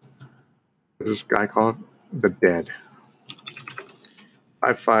 what's this guy called? The Dead.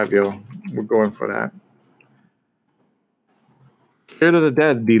 5/5, yo. We're going for that. Spirit of the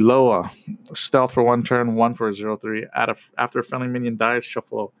Dead, the Loa. Stealth for 1 turn, 1 for a 0/3. After a friendly minion dies,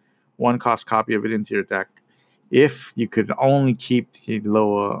 shuffle 1 cost copy of it into your deck. If you could only keep the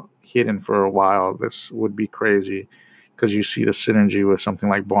Loa hidden for a while, this would be crazy, because you see the synergy with something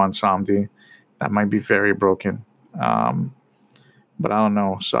like Bwonsamdi. That might be very broken. But I don't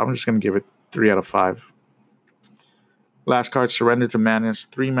know. So I'm just going to give it 3 out of 5. Last card, Surrender to Madness.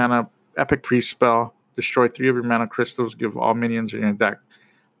 3 mana, Epic Priest spell. Destroy 3 of your mana crystals. Give all minions in your deck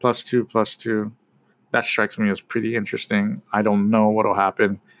 +2/+2. That strikes me as pretty interesting. I don't know what will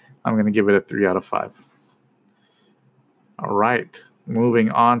happen. I'm going to give it a 3 out of 5. All right. Moving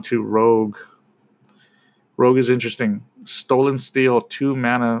on to Rogue. Rogue is interesting. Stolen Steel, 2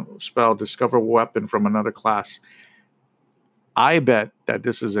 mana spell, discover weapon from another class. I bet that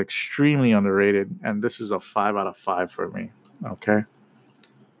this is extremely underrated, and this is a 5 out of 5 for me. Okay.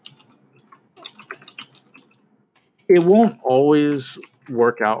 It won't always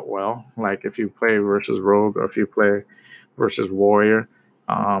work out well, like if you play versus Rogue or if you play versus Warrior.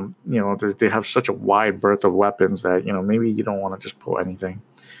 They have such a wide berth of weapons that, maybe you don't want to just pull anything.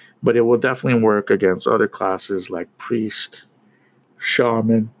 But it will definitely work against other classes like Priest,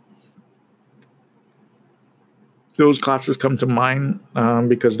 Shaman. Those classes come to mind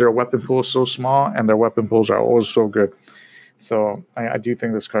because their weapon pool is so small and their weapon pools are always so good. So I do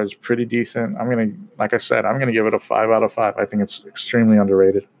think this card is pretty decent. Like I said, I'm gonna give it a 5 out of 5. I think it's extremely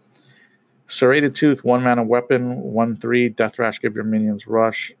underrated. Serrated Tooth, 1 mana weapon, 1/3, Death Rash, give your minions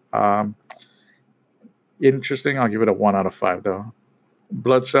rush. Interesting. I'll give it a 1 out of 5 though.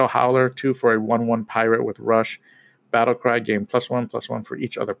 Bloodcell Howler, 2 for a 1/1 pirate with rush. Battlecry, gain +1/+1 for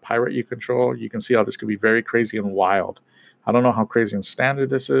each other pirate you control. You can see how this could be very crazy and wild. I don't know how crazy and standard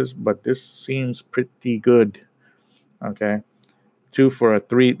this is, but this seems pretty good. Okay. 2 for a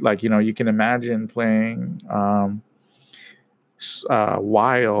 3. You can imagine playing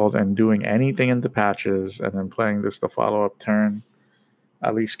wild and doing anything in the patches and then playing this the follow-up turn.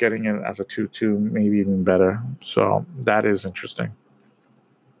 At least getting it as a 2/2, maybe even better. So that is interesting.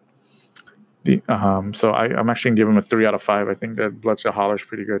 So I'm actually going to give him a 3 out of 5. I think that Bloodcell Howler is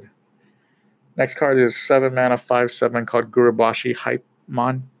pretty good. Next card is 7 mana, 5/7 called Gurubashi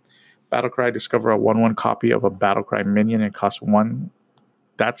Hypemon. Battlecry, discover a 1/1 copy of a Battlecry minion. It costs 1.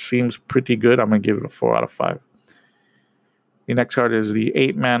 That seems pretty good. I'm going to give it a 4 out of 5. The next card is the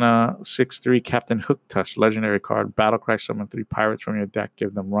 8 mana, 6/3 Captain Hooktusk legendary card. Battlecry, summon 3 pirates from your deck.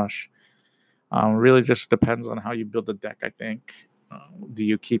 Give them rush. Really just depends on how you build the deck, I think. Do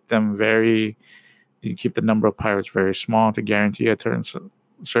you keep the number of pirates very small to guarantee a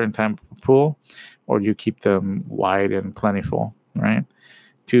certain time pool, or do you keep them wide and plentiful, right?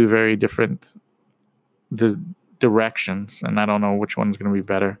 2 very different directions, and I don't know which one's going to be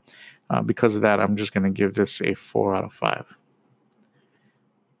better. Because of that, I'm just going to give this a 4 out of 5.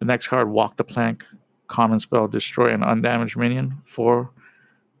 The next card, Walk the Plank, common spell, destroy an undamaged minion. 4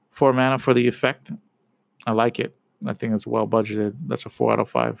 mana for the effect. I like it. I think it's well budgeted. That's a 4 out of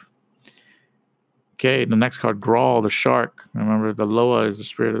 5. Okay, the next card, Grawl the Shark. Remember, the Loa is the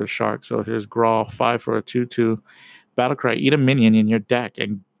spirit of the shark. So here's Grawl, 5 for a 2/2. Battlecry, eat a minion in your deck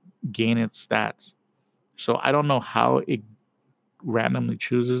and gain its stats. So I don't know how it randomly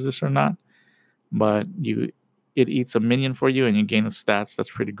chooses this or not, but it eats a minion for you and you gain its stats. That's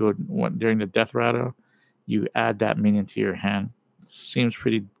pretty good. During the death rattle, you add that minion to your hand. Seems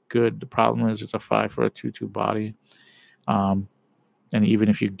pretty good. The problem is it's a 5 for a 2/2 body. And even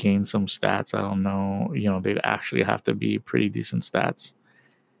if you gain some stats, I don't know, they'd actually have to be pretty decent stats.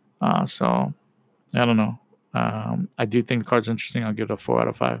 So I don't know. I do think the card's interesting. I'll give it a 4 out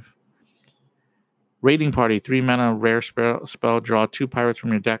of 5. Raiding Party, 3 mana, rare spell, draw 2 pirates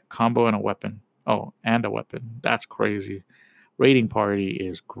from your deck, combo and a weapon. Oh, and a weapon. That's crazy. Raiding Party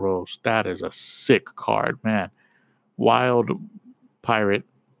is gross. That is a sick card, man. Wild Pirate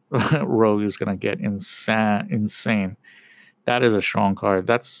Rogue is going to get insane. That is a strong card.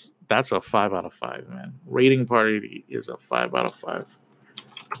 That's a 5 out of 5, man. Raiding Party is a 5 out of 5.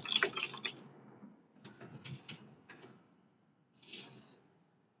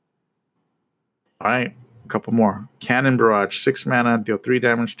 All right, a couple more. Cannon Barrage, 6 mana, deal 3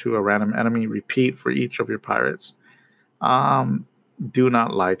 damage to a random enemy. Repeat for each of your pirates. Do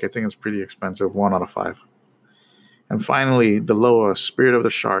not like. I think it's pretty expensive. 1 out of 5. And finally, the Loa, Spirit of the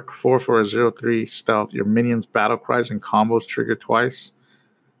Shark, 4 for a 0/3 stealth. Your minions' battle cries and combos trigger twice.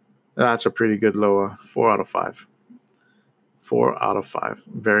 That's a pretty good Loa. 4 out of 5. 4 out of 5.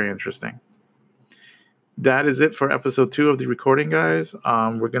 Very interesting. That is it for episode 2 of the recording, guys.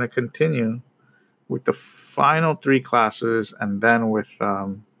 We're going to continue with the final 3 classes and then with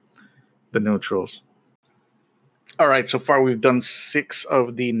the neutrals. All right, so far we've done 6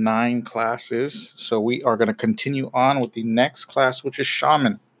 of the 9 classes. So we are going to continue on with the next class, which is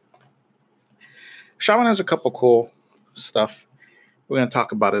Shaman. Shaman has a couple cool stuff. We're going to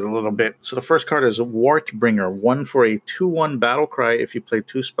talk about it a little bit. So the first card is Wartbringer, 1 for a 2/1 battle cry. If you play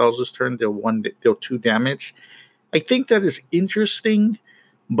 2 spells this turn, deal 2 damage. I think that is interesting,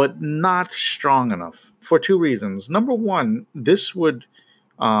 but not strong enough for 2 reasons. Number 1, this would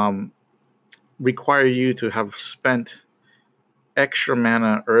require you to have spent extra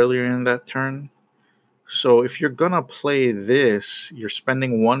mana earlier in that turn. So if you're going to play this, you're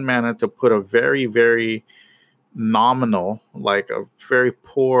spending 1 mana to put a very, very nominal, like a very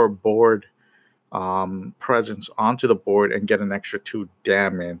poor board presence onto the board and get an extra 2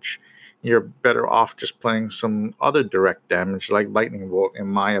 damage. You're better off just playing some other direct damage like Lightning Bolt, in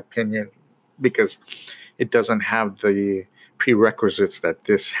my opinion, because it doesn't have the prerequisites that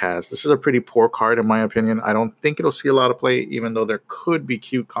this has. This is a pretty poor card, in my opinion. I don't think it'll see a lot of play, even though there could be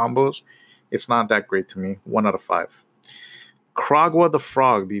cute combos. It's not that great to me. 1 out of 5. Kragwa the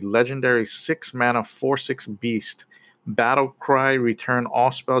Frog, the legendary 6 mana 4/6 beast. Battle Cry, return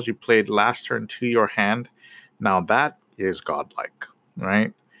all spells you played last turn to your hand. Now that is godlike,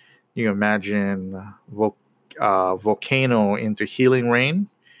 right? You imagine Volcano into Healing Rain,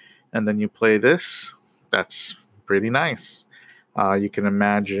 and then you play this. That's pretty nice. You can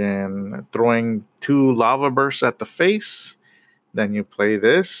imagine throwing 2 Lava Bursts at the face, then you play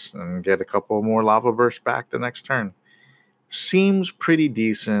this and get a couple more Lava Bursts back the next turn. Seems pretty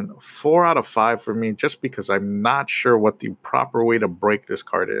decent. 4 out of 5 for me, just because I'm not sure what the proper way to break this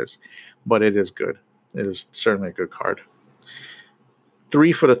card is, but it is good. It is certainly a good card.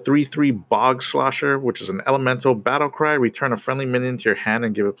 3 for the 3/3 Bog Slosher, which is an elemental battle cry. Return a friendly minion to your hand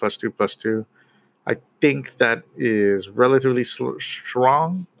and give it +2/+2. I think that is relatively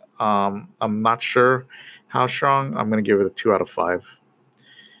strong. I'm not sure how strong. I'm going to give it a 2 out of 5.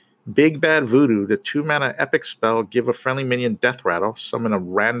 Big Bad Voodoo, the 2 mana epic spell, give a friendly minion Death Rattle, summon a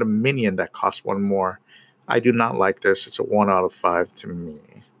random minion that costs 1 more. I do not like this. It's a 1 out of 5 to me.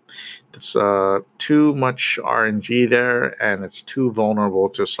 It's too much RNG there, and it's too vulnerable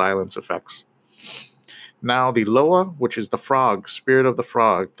to silence effects. Now the Loa, which is the Frog, Spirit of the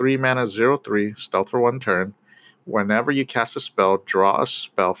Frog, 3 mana 0/3, stealth for 1 turn. Whenever you cast a spell, draw a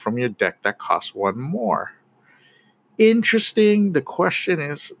spell from your deck that costs 1 more. Interesting. The question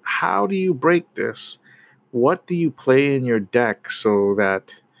is, how do you break this? What do you play in your deck so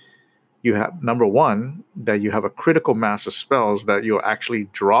that you have, number one, that you have a critical mass of spells that you'll actually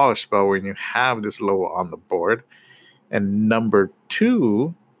draw a spell when you have this low on the board? And number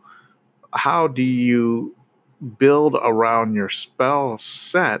two, how do you build around your spell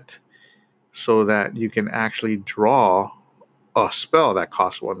set so that you can actually draw a spell that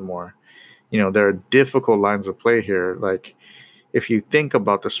costs 1 more? There are difficult lines of play here. Like, if you think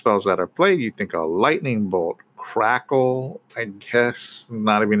about the spells that are played, you think of Lightning Bolt, Crackle, I guess,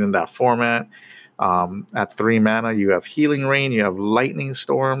 not even in that format. At 3 mana, you have Healing Rain, you have Lightning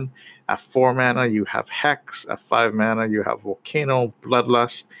Storm. At 4 mana, you have Hex. At 5 mana, you have Volcano,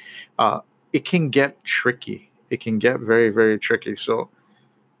 Bloodlust. It can get tricky. It can get very, very tricky. So,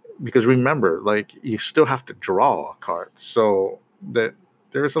 because remember, like, you still have to draw a card. So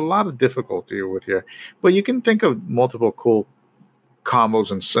there's a lot of difficulty with here. But you can think of multiple cool combos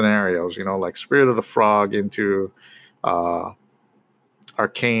and scenarios, like Spirit of the Frog into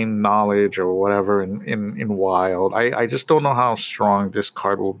Arcane Knowledge or whatever in Wild. I just don't know how strong this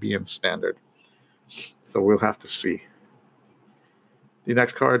card will be in Standard. So we'll have to see. The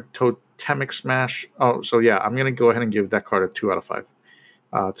next card, Totemic Smash. Oh, so yeah, I'm going to go ahead and give that card a 2 out of 5.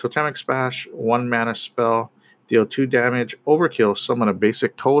 Totemic Smash, 1 mana spell, deal 2 damage, overkill, summon a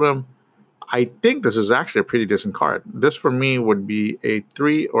basic totem. I think this is actually a pretty decent card. This for me would be a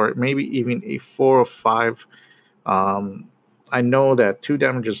 3 or maybe even a 4 or 5. I know that 2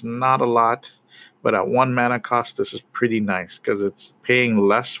 damage is not a lot, but at 1 mana cost, this is pretty nice because it's paying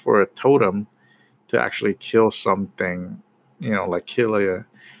less for a totem to actually kill something, like kill a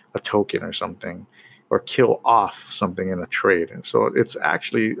token or something, or kill off something in a trade. And so it's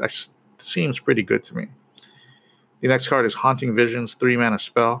actually seems pretty good to me. The next card is Haunting Visions, 3 mana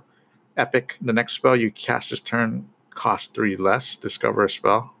spell. Epic. The next spell you cast this turn costs 3 less. Discover a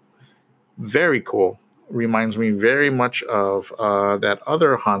spell. Very cool. Reminds me very much of that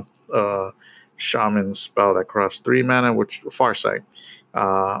other shaman spell that costs 3 mana, which Farsight.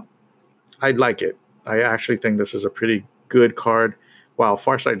 I'd like it. I actually think this is a pretty good card. While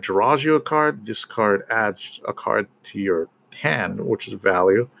Farsight draws you a card, this card adds a card to your hand, which is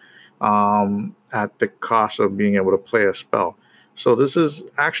value, at the cost of being able to play a spell. So this is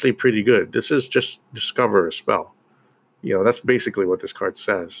actually pretty good. This is just discover a spell. That's basically what this card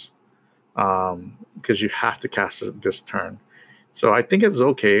says, because you have to cast it this turn. So I think it's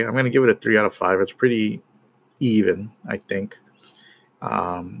okay. I'm going to give it a 3 out of 5. It's pretty even, I think.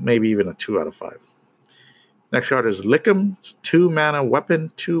 Maybe even a 2 out of 5. Next card is Lickum, 2 mana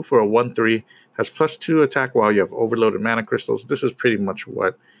weapon, 2 for a 1/3, has +2 attack while you have overloaded mana crystals. This is pretty much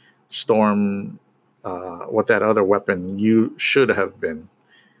what Storm, what that other weapon you should have been.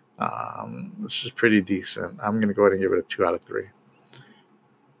 This is pretty decent. I'm going to go ahead and give it a 2 out of 3.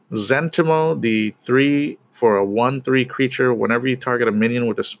 Zentimo, the 3 for a 1/3 creature. Whenever you target a minion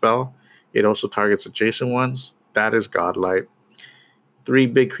with a spell, it also targets adjacent ones. That is godlike. 3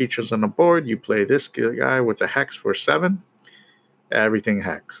 big creatures on the board. You play this guy with a hex for 7. Everything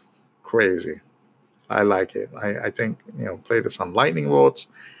hex. Crazy. I like it. I think, play this on lightning bolts.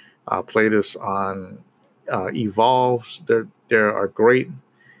 Play this on evolves. There are great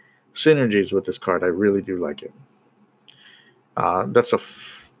synergies with this card. I really do like it.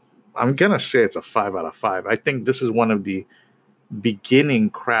 I'm gonna say it's a 5 out of 5. I think this is one of the beginning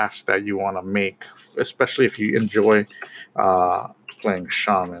crafts that you want to make, especially if you enjoy playing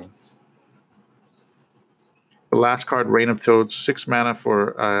Shaman. The last card, Reign of Toads, 6 mana for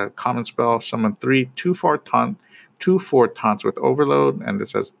a common spell. Summon 3 2/4 taunts with Overload, and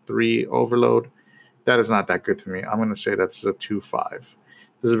this has 3 Overload. That is not that good to me. I'm going to say that's a 2/5.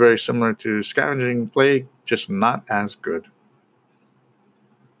 This is very similar to Scavenging Plague, just not as good.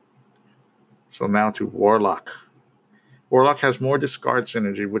 So now to Warlock. Warlock has more discard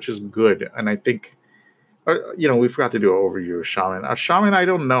synergy, which is good, and I think, we forgot to do an overview of Shaman. Shaman, I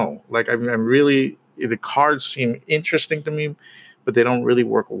don't know. Like, I'm really, the cards seem interesting to me, but they don't really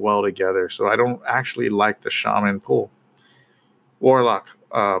work well together. So I don't actually like the Shaman pool. Warlock,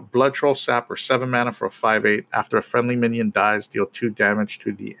 Blood Troll Sapper, 7 mana for a 5/8. After a friendly minion dies, deal 2 damage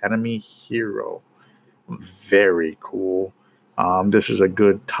to the enemy hero. Very cool. This is a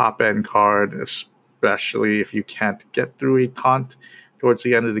good top-end card, especially if you can't get through a taunt towards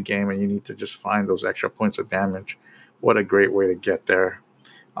the end of the game and you need to just find those extra points of damage. What a great way to get there.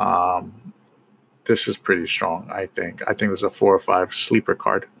 This is pretty strong, I think. I think it's a 4 or 5 sleeper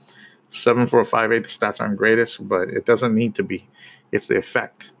card. 7 for a 5/8. The stats aren't greatest, but it doesn't need to be. It's the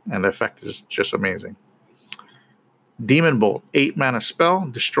effect, and the effect is just amazing. Demon Bolt, 8 mana spell.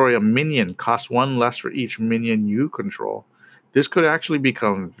 Destroy a minion. Cost 1 less for each minion you control. This could actually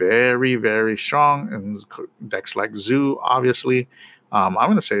become very, very strong in decks like Zoo, obviously. I'm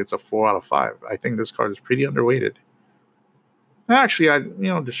going to say it's a 4 out of 5. I think this card is pretty underrated. Actually,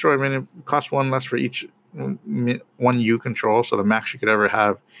 destroy a minion. Cost 1 less for each one you control, so the max you could ever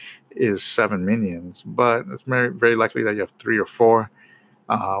have is 7 minions. But it's very, very likely that you have 3 or 4,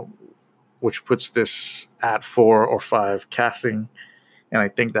 which puts this at 4 or 5 casting. And I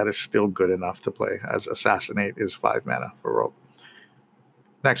think that is still good enough to play, as Assassinate is 5 mana for Rogue.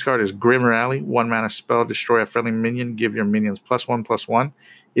 Next card is Grim Rally, 1 mana spell. Destroy a friendly minion. Give your minions +1/+1.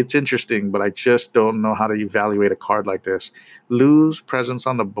 It's interesting, but I just don't know how to evaluate a card like this. Lose presence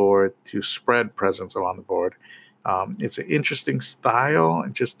on the board to spread presence on the board. It's an interesting style. I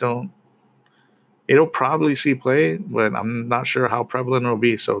just don't. It'll probably see play, but I'm not sure how prevalent it'll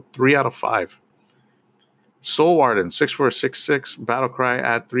be. So 3 out of 5. Soul Warden, 6 for a 6/6. Battle Cry,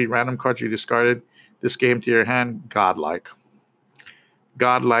 add 3 random cards you discarded this game to your hand. Godlike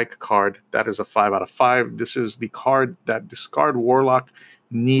card. That is a 5 out of 5. This is the card that Discard Warlock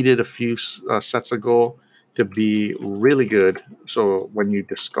needed a few sets ago to be really good. So when you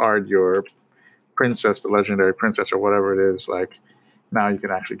discard your princess, the legendary princess or whatever it is, like, now you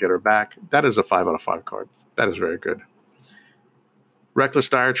can actually get her back. That is a 5 out of 5 card. That is very good. Reckless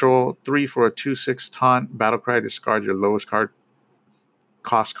Dire Troll, 3 for a 2/6 taunt. Battle Cry, discard your lowest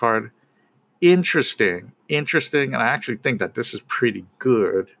cost card. Interesting, and I actually think that this is pretty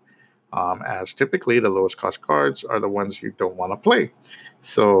good, as typically the lowest cost cards are the ones you don't want to play.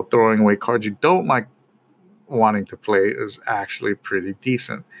 So throwing away cards you don't like wanting to play is actually pretty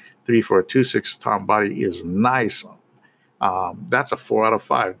decent. 3 for a 2/6 taunt body is nice. That's a 4 out of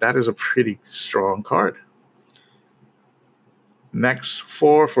 5. That is a pretty strong card. Next,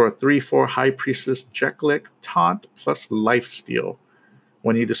 4 for a 3/4 High Priestess Jeklik taunt plus Lifesteal.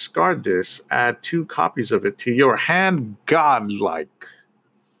 When you discard this, add 2 copies of it to your hand. Godlike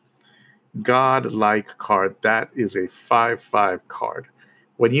card. That is a 5/5 card.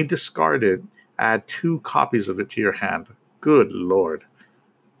 When you discard it, add 2 copies of it to your hand. Good Lord.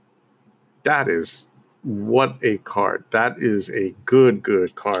 That is what a card. That is a good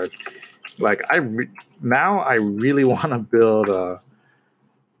card. Like, I really want to build a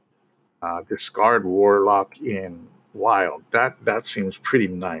discard Warlock in Wild. That seems pretty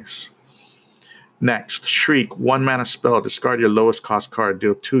nice. Next, Shriek, 1 mana spell. Discard your lowest cost card.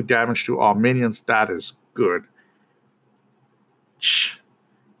 Deal 2 damage to all minions. That is good.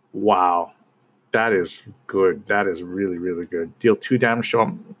 Wow. That is good. That is really, really good. Deal 2 damage to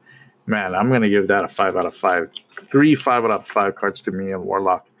all. Man, I'm going to give that a 5 out of 5. 3 5 out of 5 cards to me in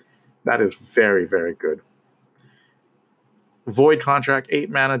Warlock. That is very, very good. Void Contract, 8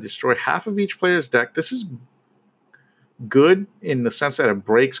 mana. Destroy half of each player's deck. This is good in the sense that it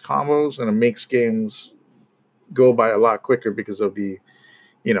breaks combos and it makes games go by a lot quicker because of the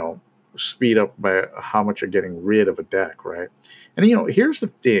you know, speed up by how much you're getting rid of a deck, right? And here's the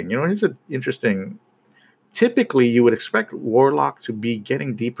thing. Here's an interesting. Typically, you would expect Warlock to be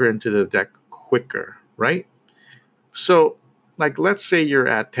getting deeper into the deck quicker, right? So, like, let's say you're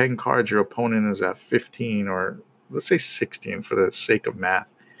at 10 cards, your opponent is at 15, or let's say 16 for the sake of math.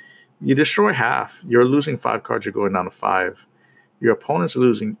 You destroy half, you're losing 5 cards, you're going down to 5. Your opponent's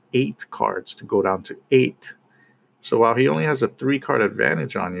losing 8 cards to go down to 8. So while he only has a 3-card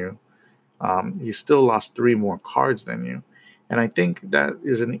advantage on you, he still lost 3 more cards than you. And I think that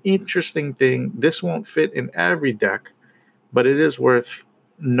is an interesting thing. This won't fit in every deck, but it is worth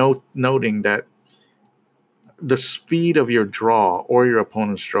noting that the speed of your draw or your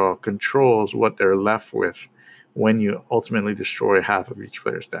opponent's draw controls what they're left with when you ultimately destroy half of each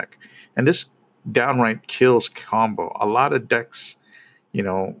player's deck. And this downright kills combo. A lot of decks,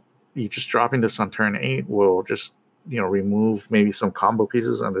 you just dropping this on turn 8 will just, remove maybe some combo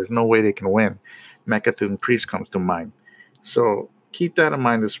pieces, and there's no way they can win. Mecha'thun Priest comes to mind. So keep that in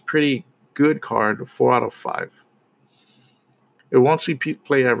mind. It's a pretty good card, 4 out of 5. It won't see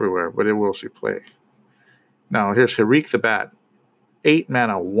play everywhere, but it will see play. Now, here's Harik the Bat. 8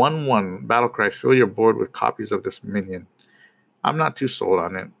 mana, 1/1 Battlecry. Fill your board with copies of this minion. I'm not too sold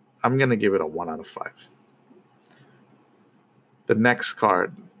on it. I'm going to give it a 1 out of 5. The next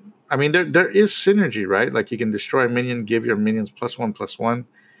card. I mean, there is synergy, right? Like, you can destroy a minion, give your minions +1/+1.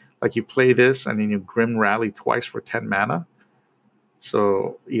 Like, you play this, and then you Grim Rally twice for 10 mana.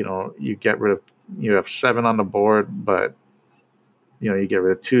 So, you get rid of, you have 7 on the board, but, you get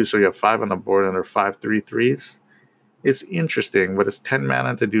rid of 2. So you have 5 on the board, and they're 5 3/3s. It's interesting, but it's 10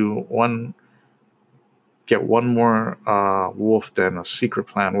 mana to do one, get one more wolf than a secret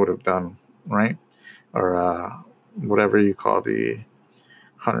plan would have done, right? Or whatever you call the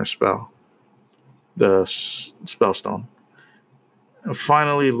hunter spell, the spellstone. And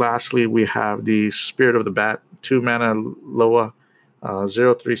finally, lastly, we have the Spirit of the Bat, 2 mana Loa,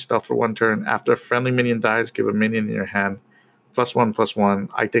 0/3 stealth for 1 turn. After a friendly minion dies, give a minion in your hand +1/+1.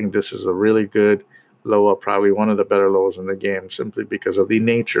 I think this is a really good Loa, probably one of the better Loas in the game, simply because of the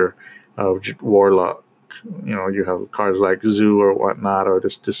nature of Warlock. You have cards like Zoo or whatnot, or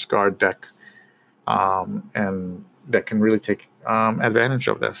this discard deck, and that can really take advantage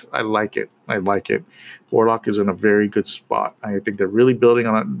of this. I like it. Warlock is in a very good spot. I think they're really building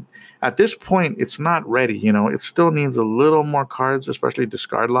on it. At this point, it's not ready. It still needs a little more cards, especially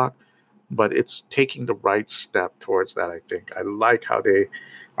discard lock, but it's taking the right step towards that, I think. I like how they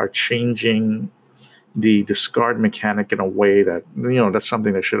are changing the discard mechanic in a way that, that's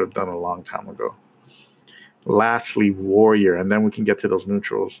something they should have done a long time ago. Lastly, Warrior, and then we can get to those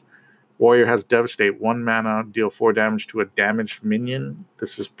neutrals. Warrior has Devastate, 1 mana, deal 4 damage to a damaged minion.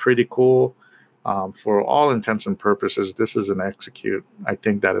 This is pretty cool. For all intents and purposes, this is an execute. I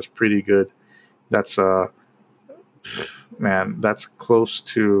think that is pretty good. That's that's close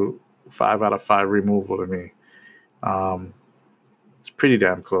to 5 out of 5 removal to me. It's pretty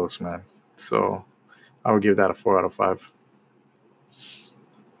damn close, man. So I would give that a 4 out of 5.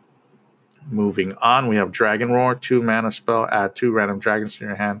 Moving on, we have Dragon Roar, 2 mana spell, add 2 random dragons to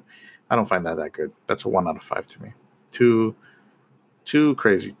your hand. I don't find that good. That's a 1 out of 5 to me. Too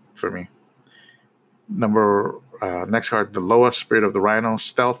crazy for me. Next card, the Loa, Spirit of the Rhino,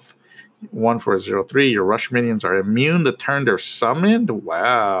 stealth, 1 for a 0/3. Your rush minions are immune the turn they're summoned.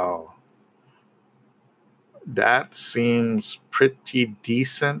 Wow. That seems pretty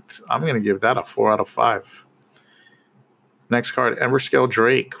decent. I'm going to give that a 4 out of 5. Next card, Emberscale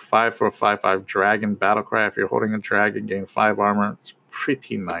Drake, 5 for a 5/5 dragon battlecry. If you're holding a dragon, gain 5 armor. It's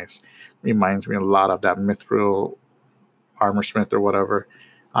pretty nice. Reminds me a lot of that Mithril Armor Smith or whatever.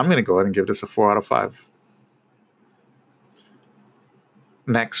 I'm going to go ahead and give this a 4 out of 5.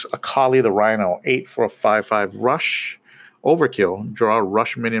 Next, Akali the Rhino, 8 for a 5/5 rush. Overkill, draw a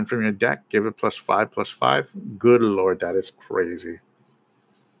rush minion from your deck, give it +5/+5. Good lord, that is crazy.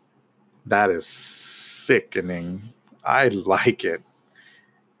 That is sickening. I like it.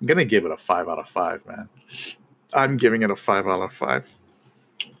 I'm going to give it a 5 out of 5, man. I'm giving it a 5 out of 5.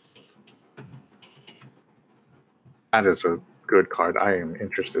 That is a good card. I am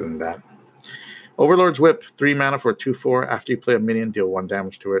interested in that. Overlord's Whip, 3 mana for a 2/4. After you play a minion, deal 1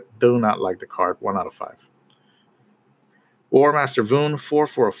 damage to it. Do not like the card. 1 out of 5. Warmaster Voon, 4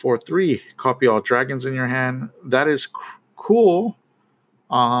 for a 4/3. Copy all dragons in your hand. That is cool.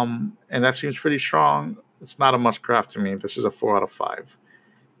 And that seems pretty strong. It's not a must-craft to me. This is a 4 out of 5.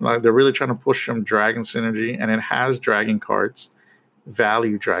 They're really trying to push some dragon synergy, and it has dragon cards,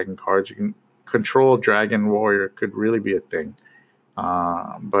 value dragon cards. You can control Dragon Warrior, could really be a thing.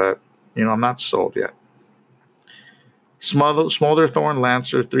 But, I'm not sold yet. Smolder Thorn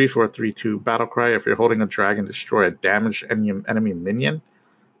Lancer, 3 for a 3/2 battle cry. If you're holding a dragon, destroy a damaged enemy minion.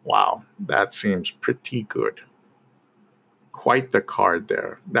 Wow, that seems pretty good. Quite the card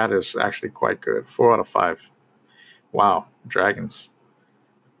there. That is actually quite good. 4 out of 5. Wow, dragons.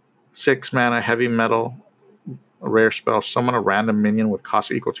 6 mana, heavy metal, a rare spell. Summon a random minion with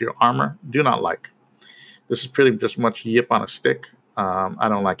cost equal to your armor. Do not like. This is pretty just much yip on a stick. I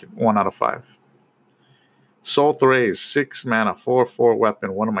don't like it. 1 out of 5. Soul Thraze, 6 mana, 4/4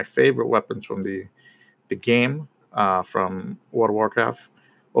 weapon. One of my favorite weapons from the game from World of Warcraft.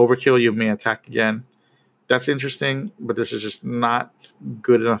 Overkill, you may attack again. That's interesting, but this is just not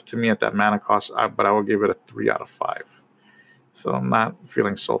good enough to me at that mana cost. But I will give it a 3 out of 5. So I'm not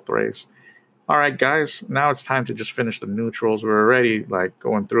feeling Soul Thraze. All right, guys, now it's time to just finish the neutrals. We're already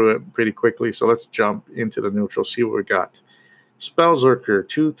going through it pretty quickly, so let's jump into the neutrals, see what we got. Spellzerker,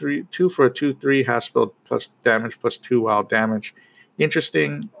 2 for a 2/3, has spell plus damage plus 2 wild damage.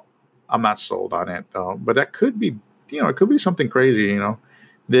 Interesting. I'm not sold on it though, but that could be, it could be something crazy.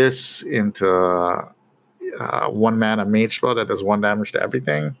 This into 1 mana mage spell that does 1 damage to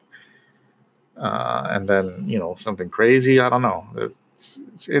everything, and then something crazy. I don't know.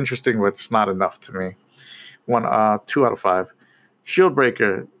 It's interesting, but it's not enough to me. 2 out of 5.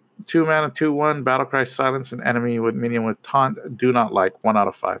 Shieldbreaker. 2 mana, 2/1, Battlecry, silence an enemy with minion with taunt. Do not like. 1 out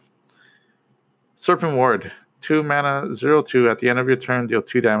of 5. Serpent Ward. 2 mana, 0/2. At the end of your turn, deal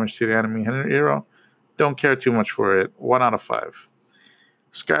 2 damage to the enemy hero. Don't care too much for it. 1 out of 5.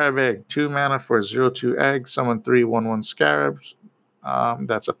 Scarab Egg. 2 mana for 0/2 egg. Summon 3 1/1 scarabs.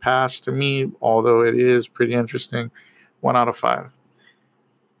 That's a pass to me, although it is pretty interesting. 1 out of 5.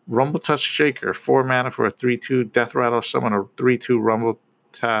 Rumble Tusk Shaker. 4 mana for a 3/2 death rattle. Summon a 3/2 Rumble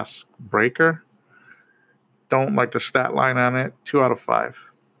Task Breaker. Don't like the stat line on it. 2 out of 5.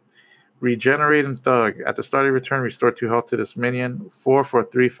 Regenerating Thug. At the start of your turn, restore 2 health to this minion. 4 for a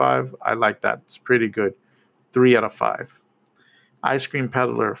 3/5. I like that. It's pretty good. 3 out of 5. Ice Cream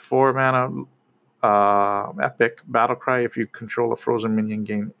Peddler. 4 mana. Epic. Battlecry. If you control a frozen minion,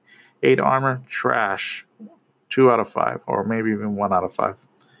 gain 8 armor. Trash. 2 out of 5. Or maybe even 1 out of 5.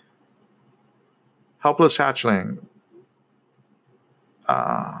 Helpless Hatchling.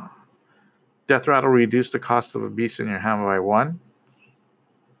 Death Rattle, reduce the cost of a beast in your hand by 1.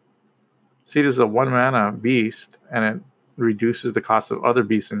 See, this is a 1 mana beast, and it reduces the cost of other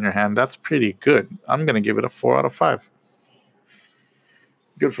beasts in your hand. That's pretty good. I'm going to give it a 4 out of 5.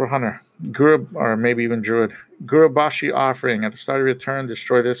 Good for Hunter. Or maybe even Druid. Gurubashi Offering. At the start of your turn,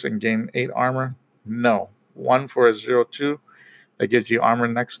 destroy this and gain 8 armor. No. 1 for a 0/2. That gives you armor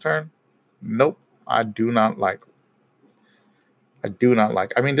next turn. Nope. I do not like.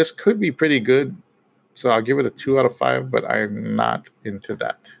 I mean, this could be pretty good, so I'll give it a 2 out of 5, but I'm not into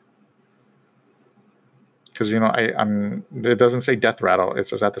that. Because, it doesn't say Death Rattle. It's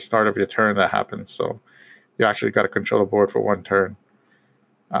just at the start of your turn that happens, so you actually got to control the board for 1 turn.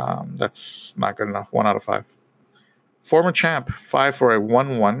 That's not good enough. 1 out of 5. Former Champ, 5 for a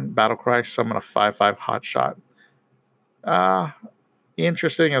 1/1 Battlecry, summon a 5/5 Hotshot.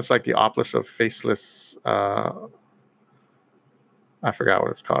 Interesting. It's like the opposite of Faceless. I forgot what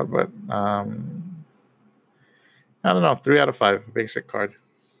it's called, but I don't know. 3 out of 5. Basic card.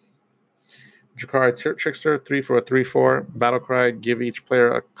 Jakari Trickster, 3 for a 3/4. Battlecry, give each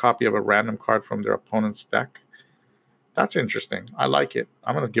player a copy of a random card from their opponent's deck. That's interesting. I like it.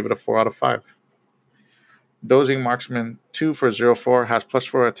 I'm going to give it a 4 out of 5. Dozing Marksman, 2 for 0/4, has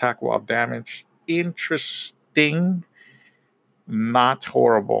 +4 attack while damage. Interesting. Not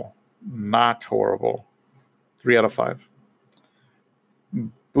horrible. 3 out of 5.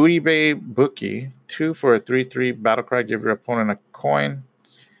 Booty Bay Bookie, 2 for a 3/3 Battlecry, give your opponent a coin.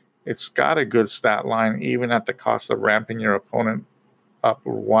 It's got a good stat line, even at the cost of ramping your opponent up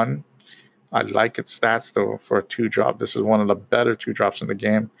 1. I like its stats, though, for a 2-drop. This is one of the better 2-drops in the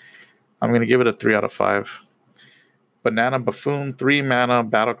game. I'm going to give it a 3 out of 5. Banana Buffoon, 3 mana,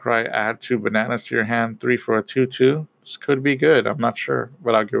 Battlecry, add 2 bananas to your hand, 3 for a 2/2. This could be good. I'm not sure,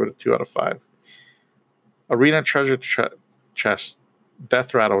 but I'll give it a 2 out of 5. Arena Treasure Chest,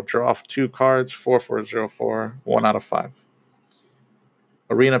 Death Rattle, draw off 2 cards, 4 for a 0/4, 1 out of 5.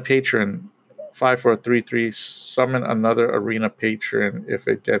 Arena Patron, 5 for a 3/3, summon another Arena Patron if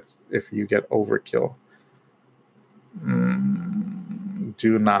you get overkill.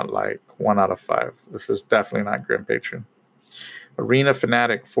 Do not like. 1 out of 5. This is definitely not Grim Patron. Arena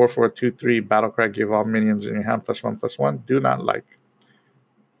Fanatic, 4 for a 2/3, Battlecry, give all minions in your hand +1/+1. Do not like.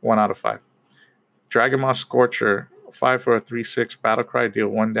 1 out of 5. Dragonmoth Scorcher, 5 for a 3/6, Battlecry, deal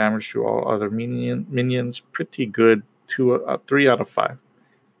 1 damage to all other minions. Pretty good. 3 out of 5.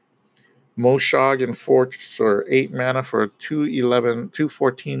 Moshog and Force or 8 mana for 2/11,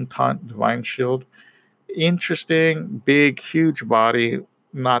 2/14 taunt Divine Shield. Interesting, big, huge body.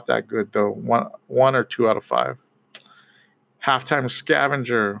 Not that good though. One or 2/5. Halftime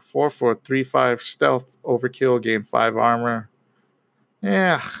Scavenger, 4/4, 3/5 stealth, overkill, gain 5 armor.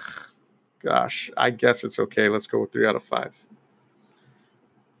 Yeah, gosh, I guess it's okay. Let's go with 3/5.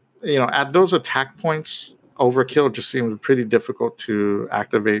 At those attack points, overkill just seems pretty difficult to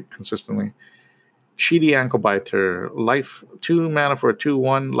activate consistently. Cheaty Ankle Biter, life 2 mana for a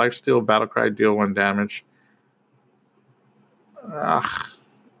 2/1, lifesteal, battlecry, deal 1 damage.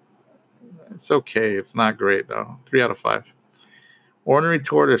 It's okay. It's not great though. 3/5. Ornery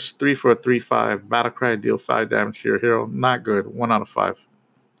Tortoise, 3 for a 3/5, battlecry, deal 5 damage to your hero. Not good. 1/5.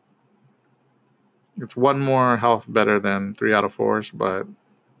 It's 1 more health better than 3/4s, but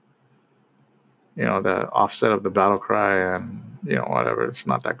the offset of the battle cry and whatever, it's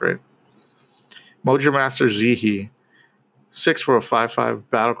not that great. Mojo Master Zihi, 6 for a 5/5,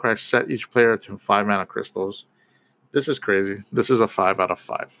 battle cry, set each player to 5 mana crystals. This is crazy. This is a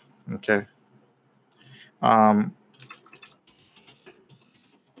 5/5. Okay.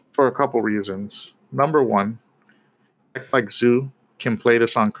 For a couple reasons. Number one, like Zoo can play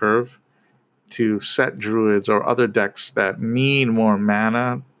this on curve to set druids or other decks that need more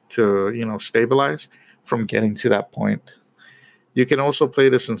mana to stabilize from getting to that point. You can also play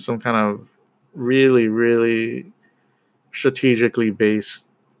this in some kind of really, really strategically based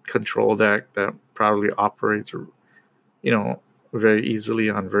control deck that probably operates very easily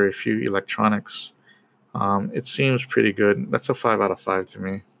on very few electronics. It seems pretty good. That's a 5/5 to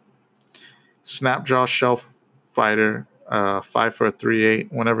me. Snapjaw Shelf Fighter, 5 for a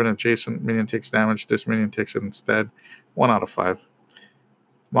 3/8. Whenever an adjacent minion takes damage, this minion takes it instead. 1/5.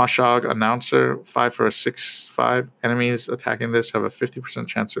 Moshog Announcer, 5 for a 6/5. Enemies attacking this have a 50%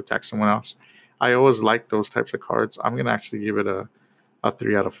 chance to attack someone else. I always like those types of cards. I'm going to actually give it a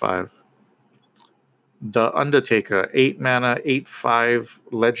 3/5. The Undertaker, 8 mana, 8/5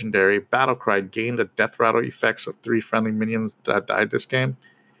 legendary. Battlecry, gain the death rattle effects of 3 friendly minions that died this game.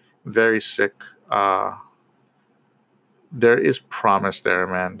 Very sick. There is promise there,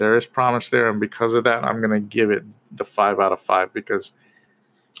 man. There is promise there, and because of that, I'm going to give it the 5/5 because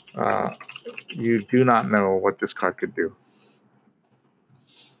you do not know what this card could do.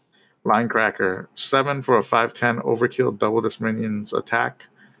 Linecracker, 7 for a 5/10 overkill, double this minion's attack.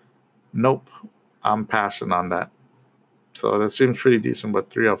 Nope, I'm passing on that. So that seems pretty decent, but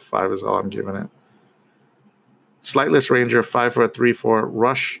 3/5 is all I'm giving it. Slightless Ranger, 5 for a 3/4,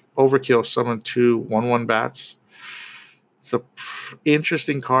 rush, overkill, summon 2 1/1 bats. It's a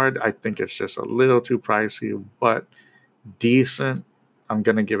interesting card. I think it's just a little too pricey, but decent. I'm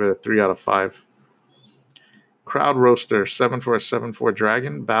going to give it a 3/5. Crowd Roaster, 7 for a 7/4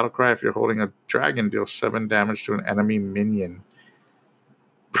 dragon. Battlecry, if you're holding a dragon, deal 7 damage to an enemy minion.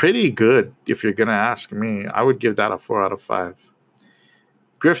 Pretty good, if you're going to ask me. I would give that a 4/5.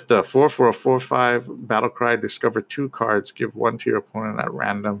 Grifta, 4 for a 4/5. Battlecry, discover 2 cards. Give 1 to your opponent at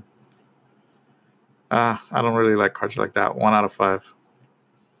random. I don't really like cards like that. 1/5.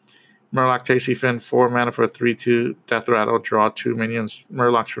 Murloc Tasty Fin, 4 mana for a 3/2. Death Rattle, draw 2 minions.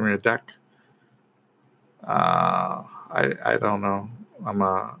 Murlocs from your deck. I don't know. I'm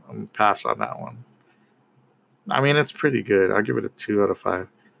a pass on that one. I mean, it's pretty good. I'll give it a 2/5.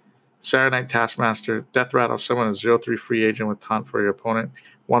 Saronite Taskmaster, Death Rattle, summon a 0/3 free agent with taunt for your opponent.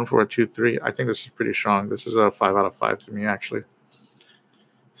 1 for a 2/3. I think this is pretty strong. This is a 5/5 to me, actually.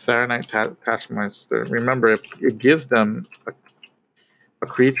 Saronite Taskmaster. Remember, it gives them a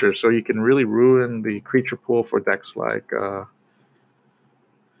creature, so you can really ruin the creature pool for decks like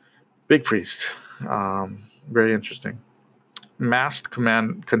Big Priest. Very interesting. Masked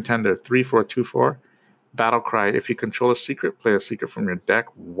Contender, 3 for a 2/4. Battlecry, if you control a secret, play a secret from your deck.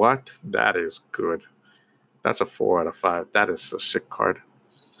 What? That is good. That's a 4/5. That is a sick card.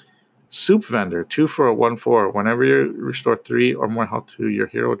 Soup Vendor, 2 for a 1/4. Whenever you restore 3 or more health to your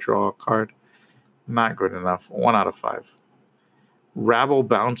hero, draw a card. Not good enough. 1/5. Rabble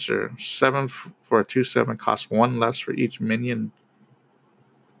Bouncer, 7 for a 2/7. Costs 1 less for each minion.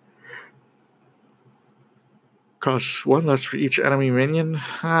 Costs 1 less for each enemy minion.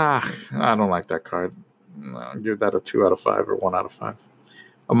 I don't like that card. I'll give that a 2/5 or 1/5.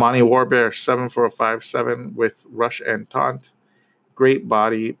 Amani Warbear, 7 for a 5/7 with Rush and Taunt. Great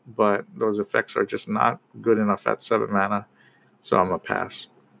body, but those effects are just not good enough at 7 mana, so I'm going to pass.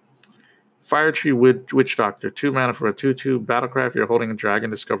 Firetree Witch Doctor, 2 mana for a 2/2. Battlecry, if you're holding a dragon,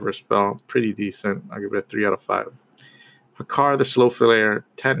 discover a spell. Pretty decent. I'll give it a 3/5. Hakar the Slow Filayer,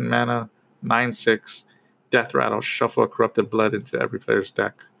 10 mana, 9/6. Death Rattle, shuffle a Corrupted Blood into every player's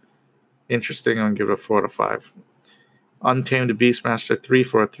deck. Interesting. I'm going to give it a 4 out of 5. Untamed Beastmaster 3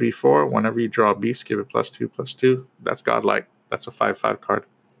 for a 3/4. Whenever you draw a beast, give it +2/+2. That's godlike. That's a 5/5 card.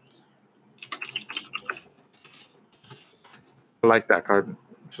 I like that card.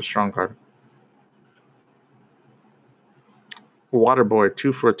 It's a strong card. Waterboy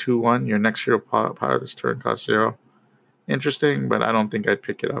 2 for a 2/1. Your next hero power this turn costs 0. Interesting, but I don't think I'd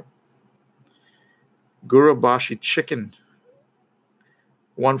pick it up. Gurubashi Chicken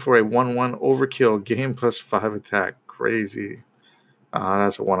 1 for a 1/1 overkill. Game +5 attack. Crazy.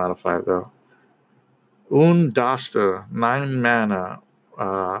 That's a 1 out of 5 though. Undasta 9 mana.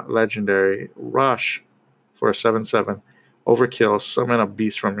 Legendary Rush for a 7/7 overkill. Summon a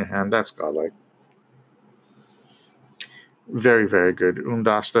beast from your hand. That's godlike. Very, very good.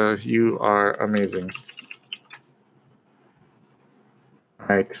 Undasta, you are amazing. All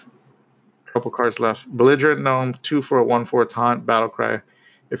right. Couple cards left. Belligerent Gnome, 2 for a 1/4 taunt, battle cry.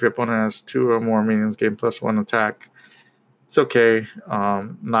 If your opponent has 2 or more minions, gain +1 attack. It's okay.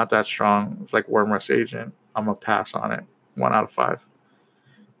 Not that strong. It's like Wormrust Agent. I'm going to pass on it. 1 out of 5.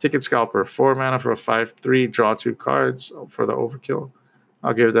 Ticket Scalper, 4 mana for a 5/3. Draw 2 cards for the overkill.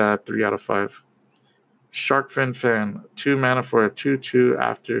 I'll give that a 3 out of 5. Sharkfin Fan, 2 mana for a 2/2.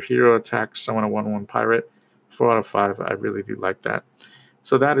 After hero attack, summon a 1/1 pirate. 4 out of 5. I really do like that.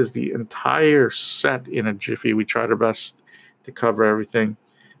 So that is the entire set in a jiffy. We tried our best to cover everything.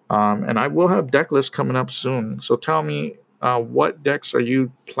 And I will have deck lists coming up soon. So tell me, what decks are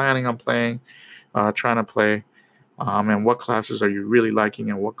you planning on playing, trying to play, and what classes are you really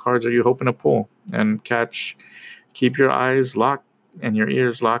liking, and what cards are you hoping to pull? And keep your eyes locked and your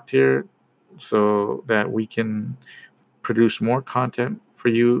ears locked here so that we can produce more content for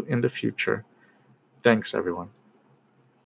you in the future. Thanks, everyone.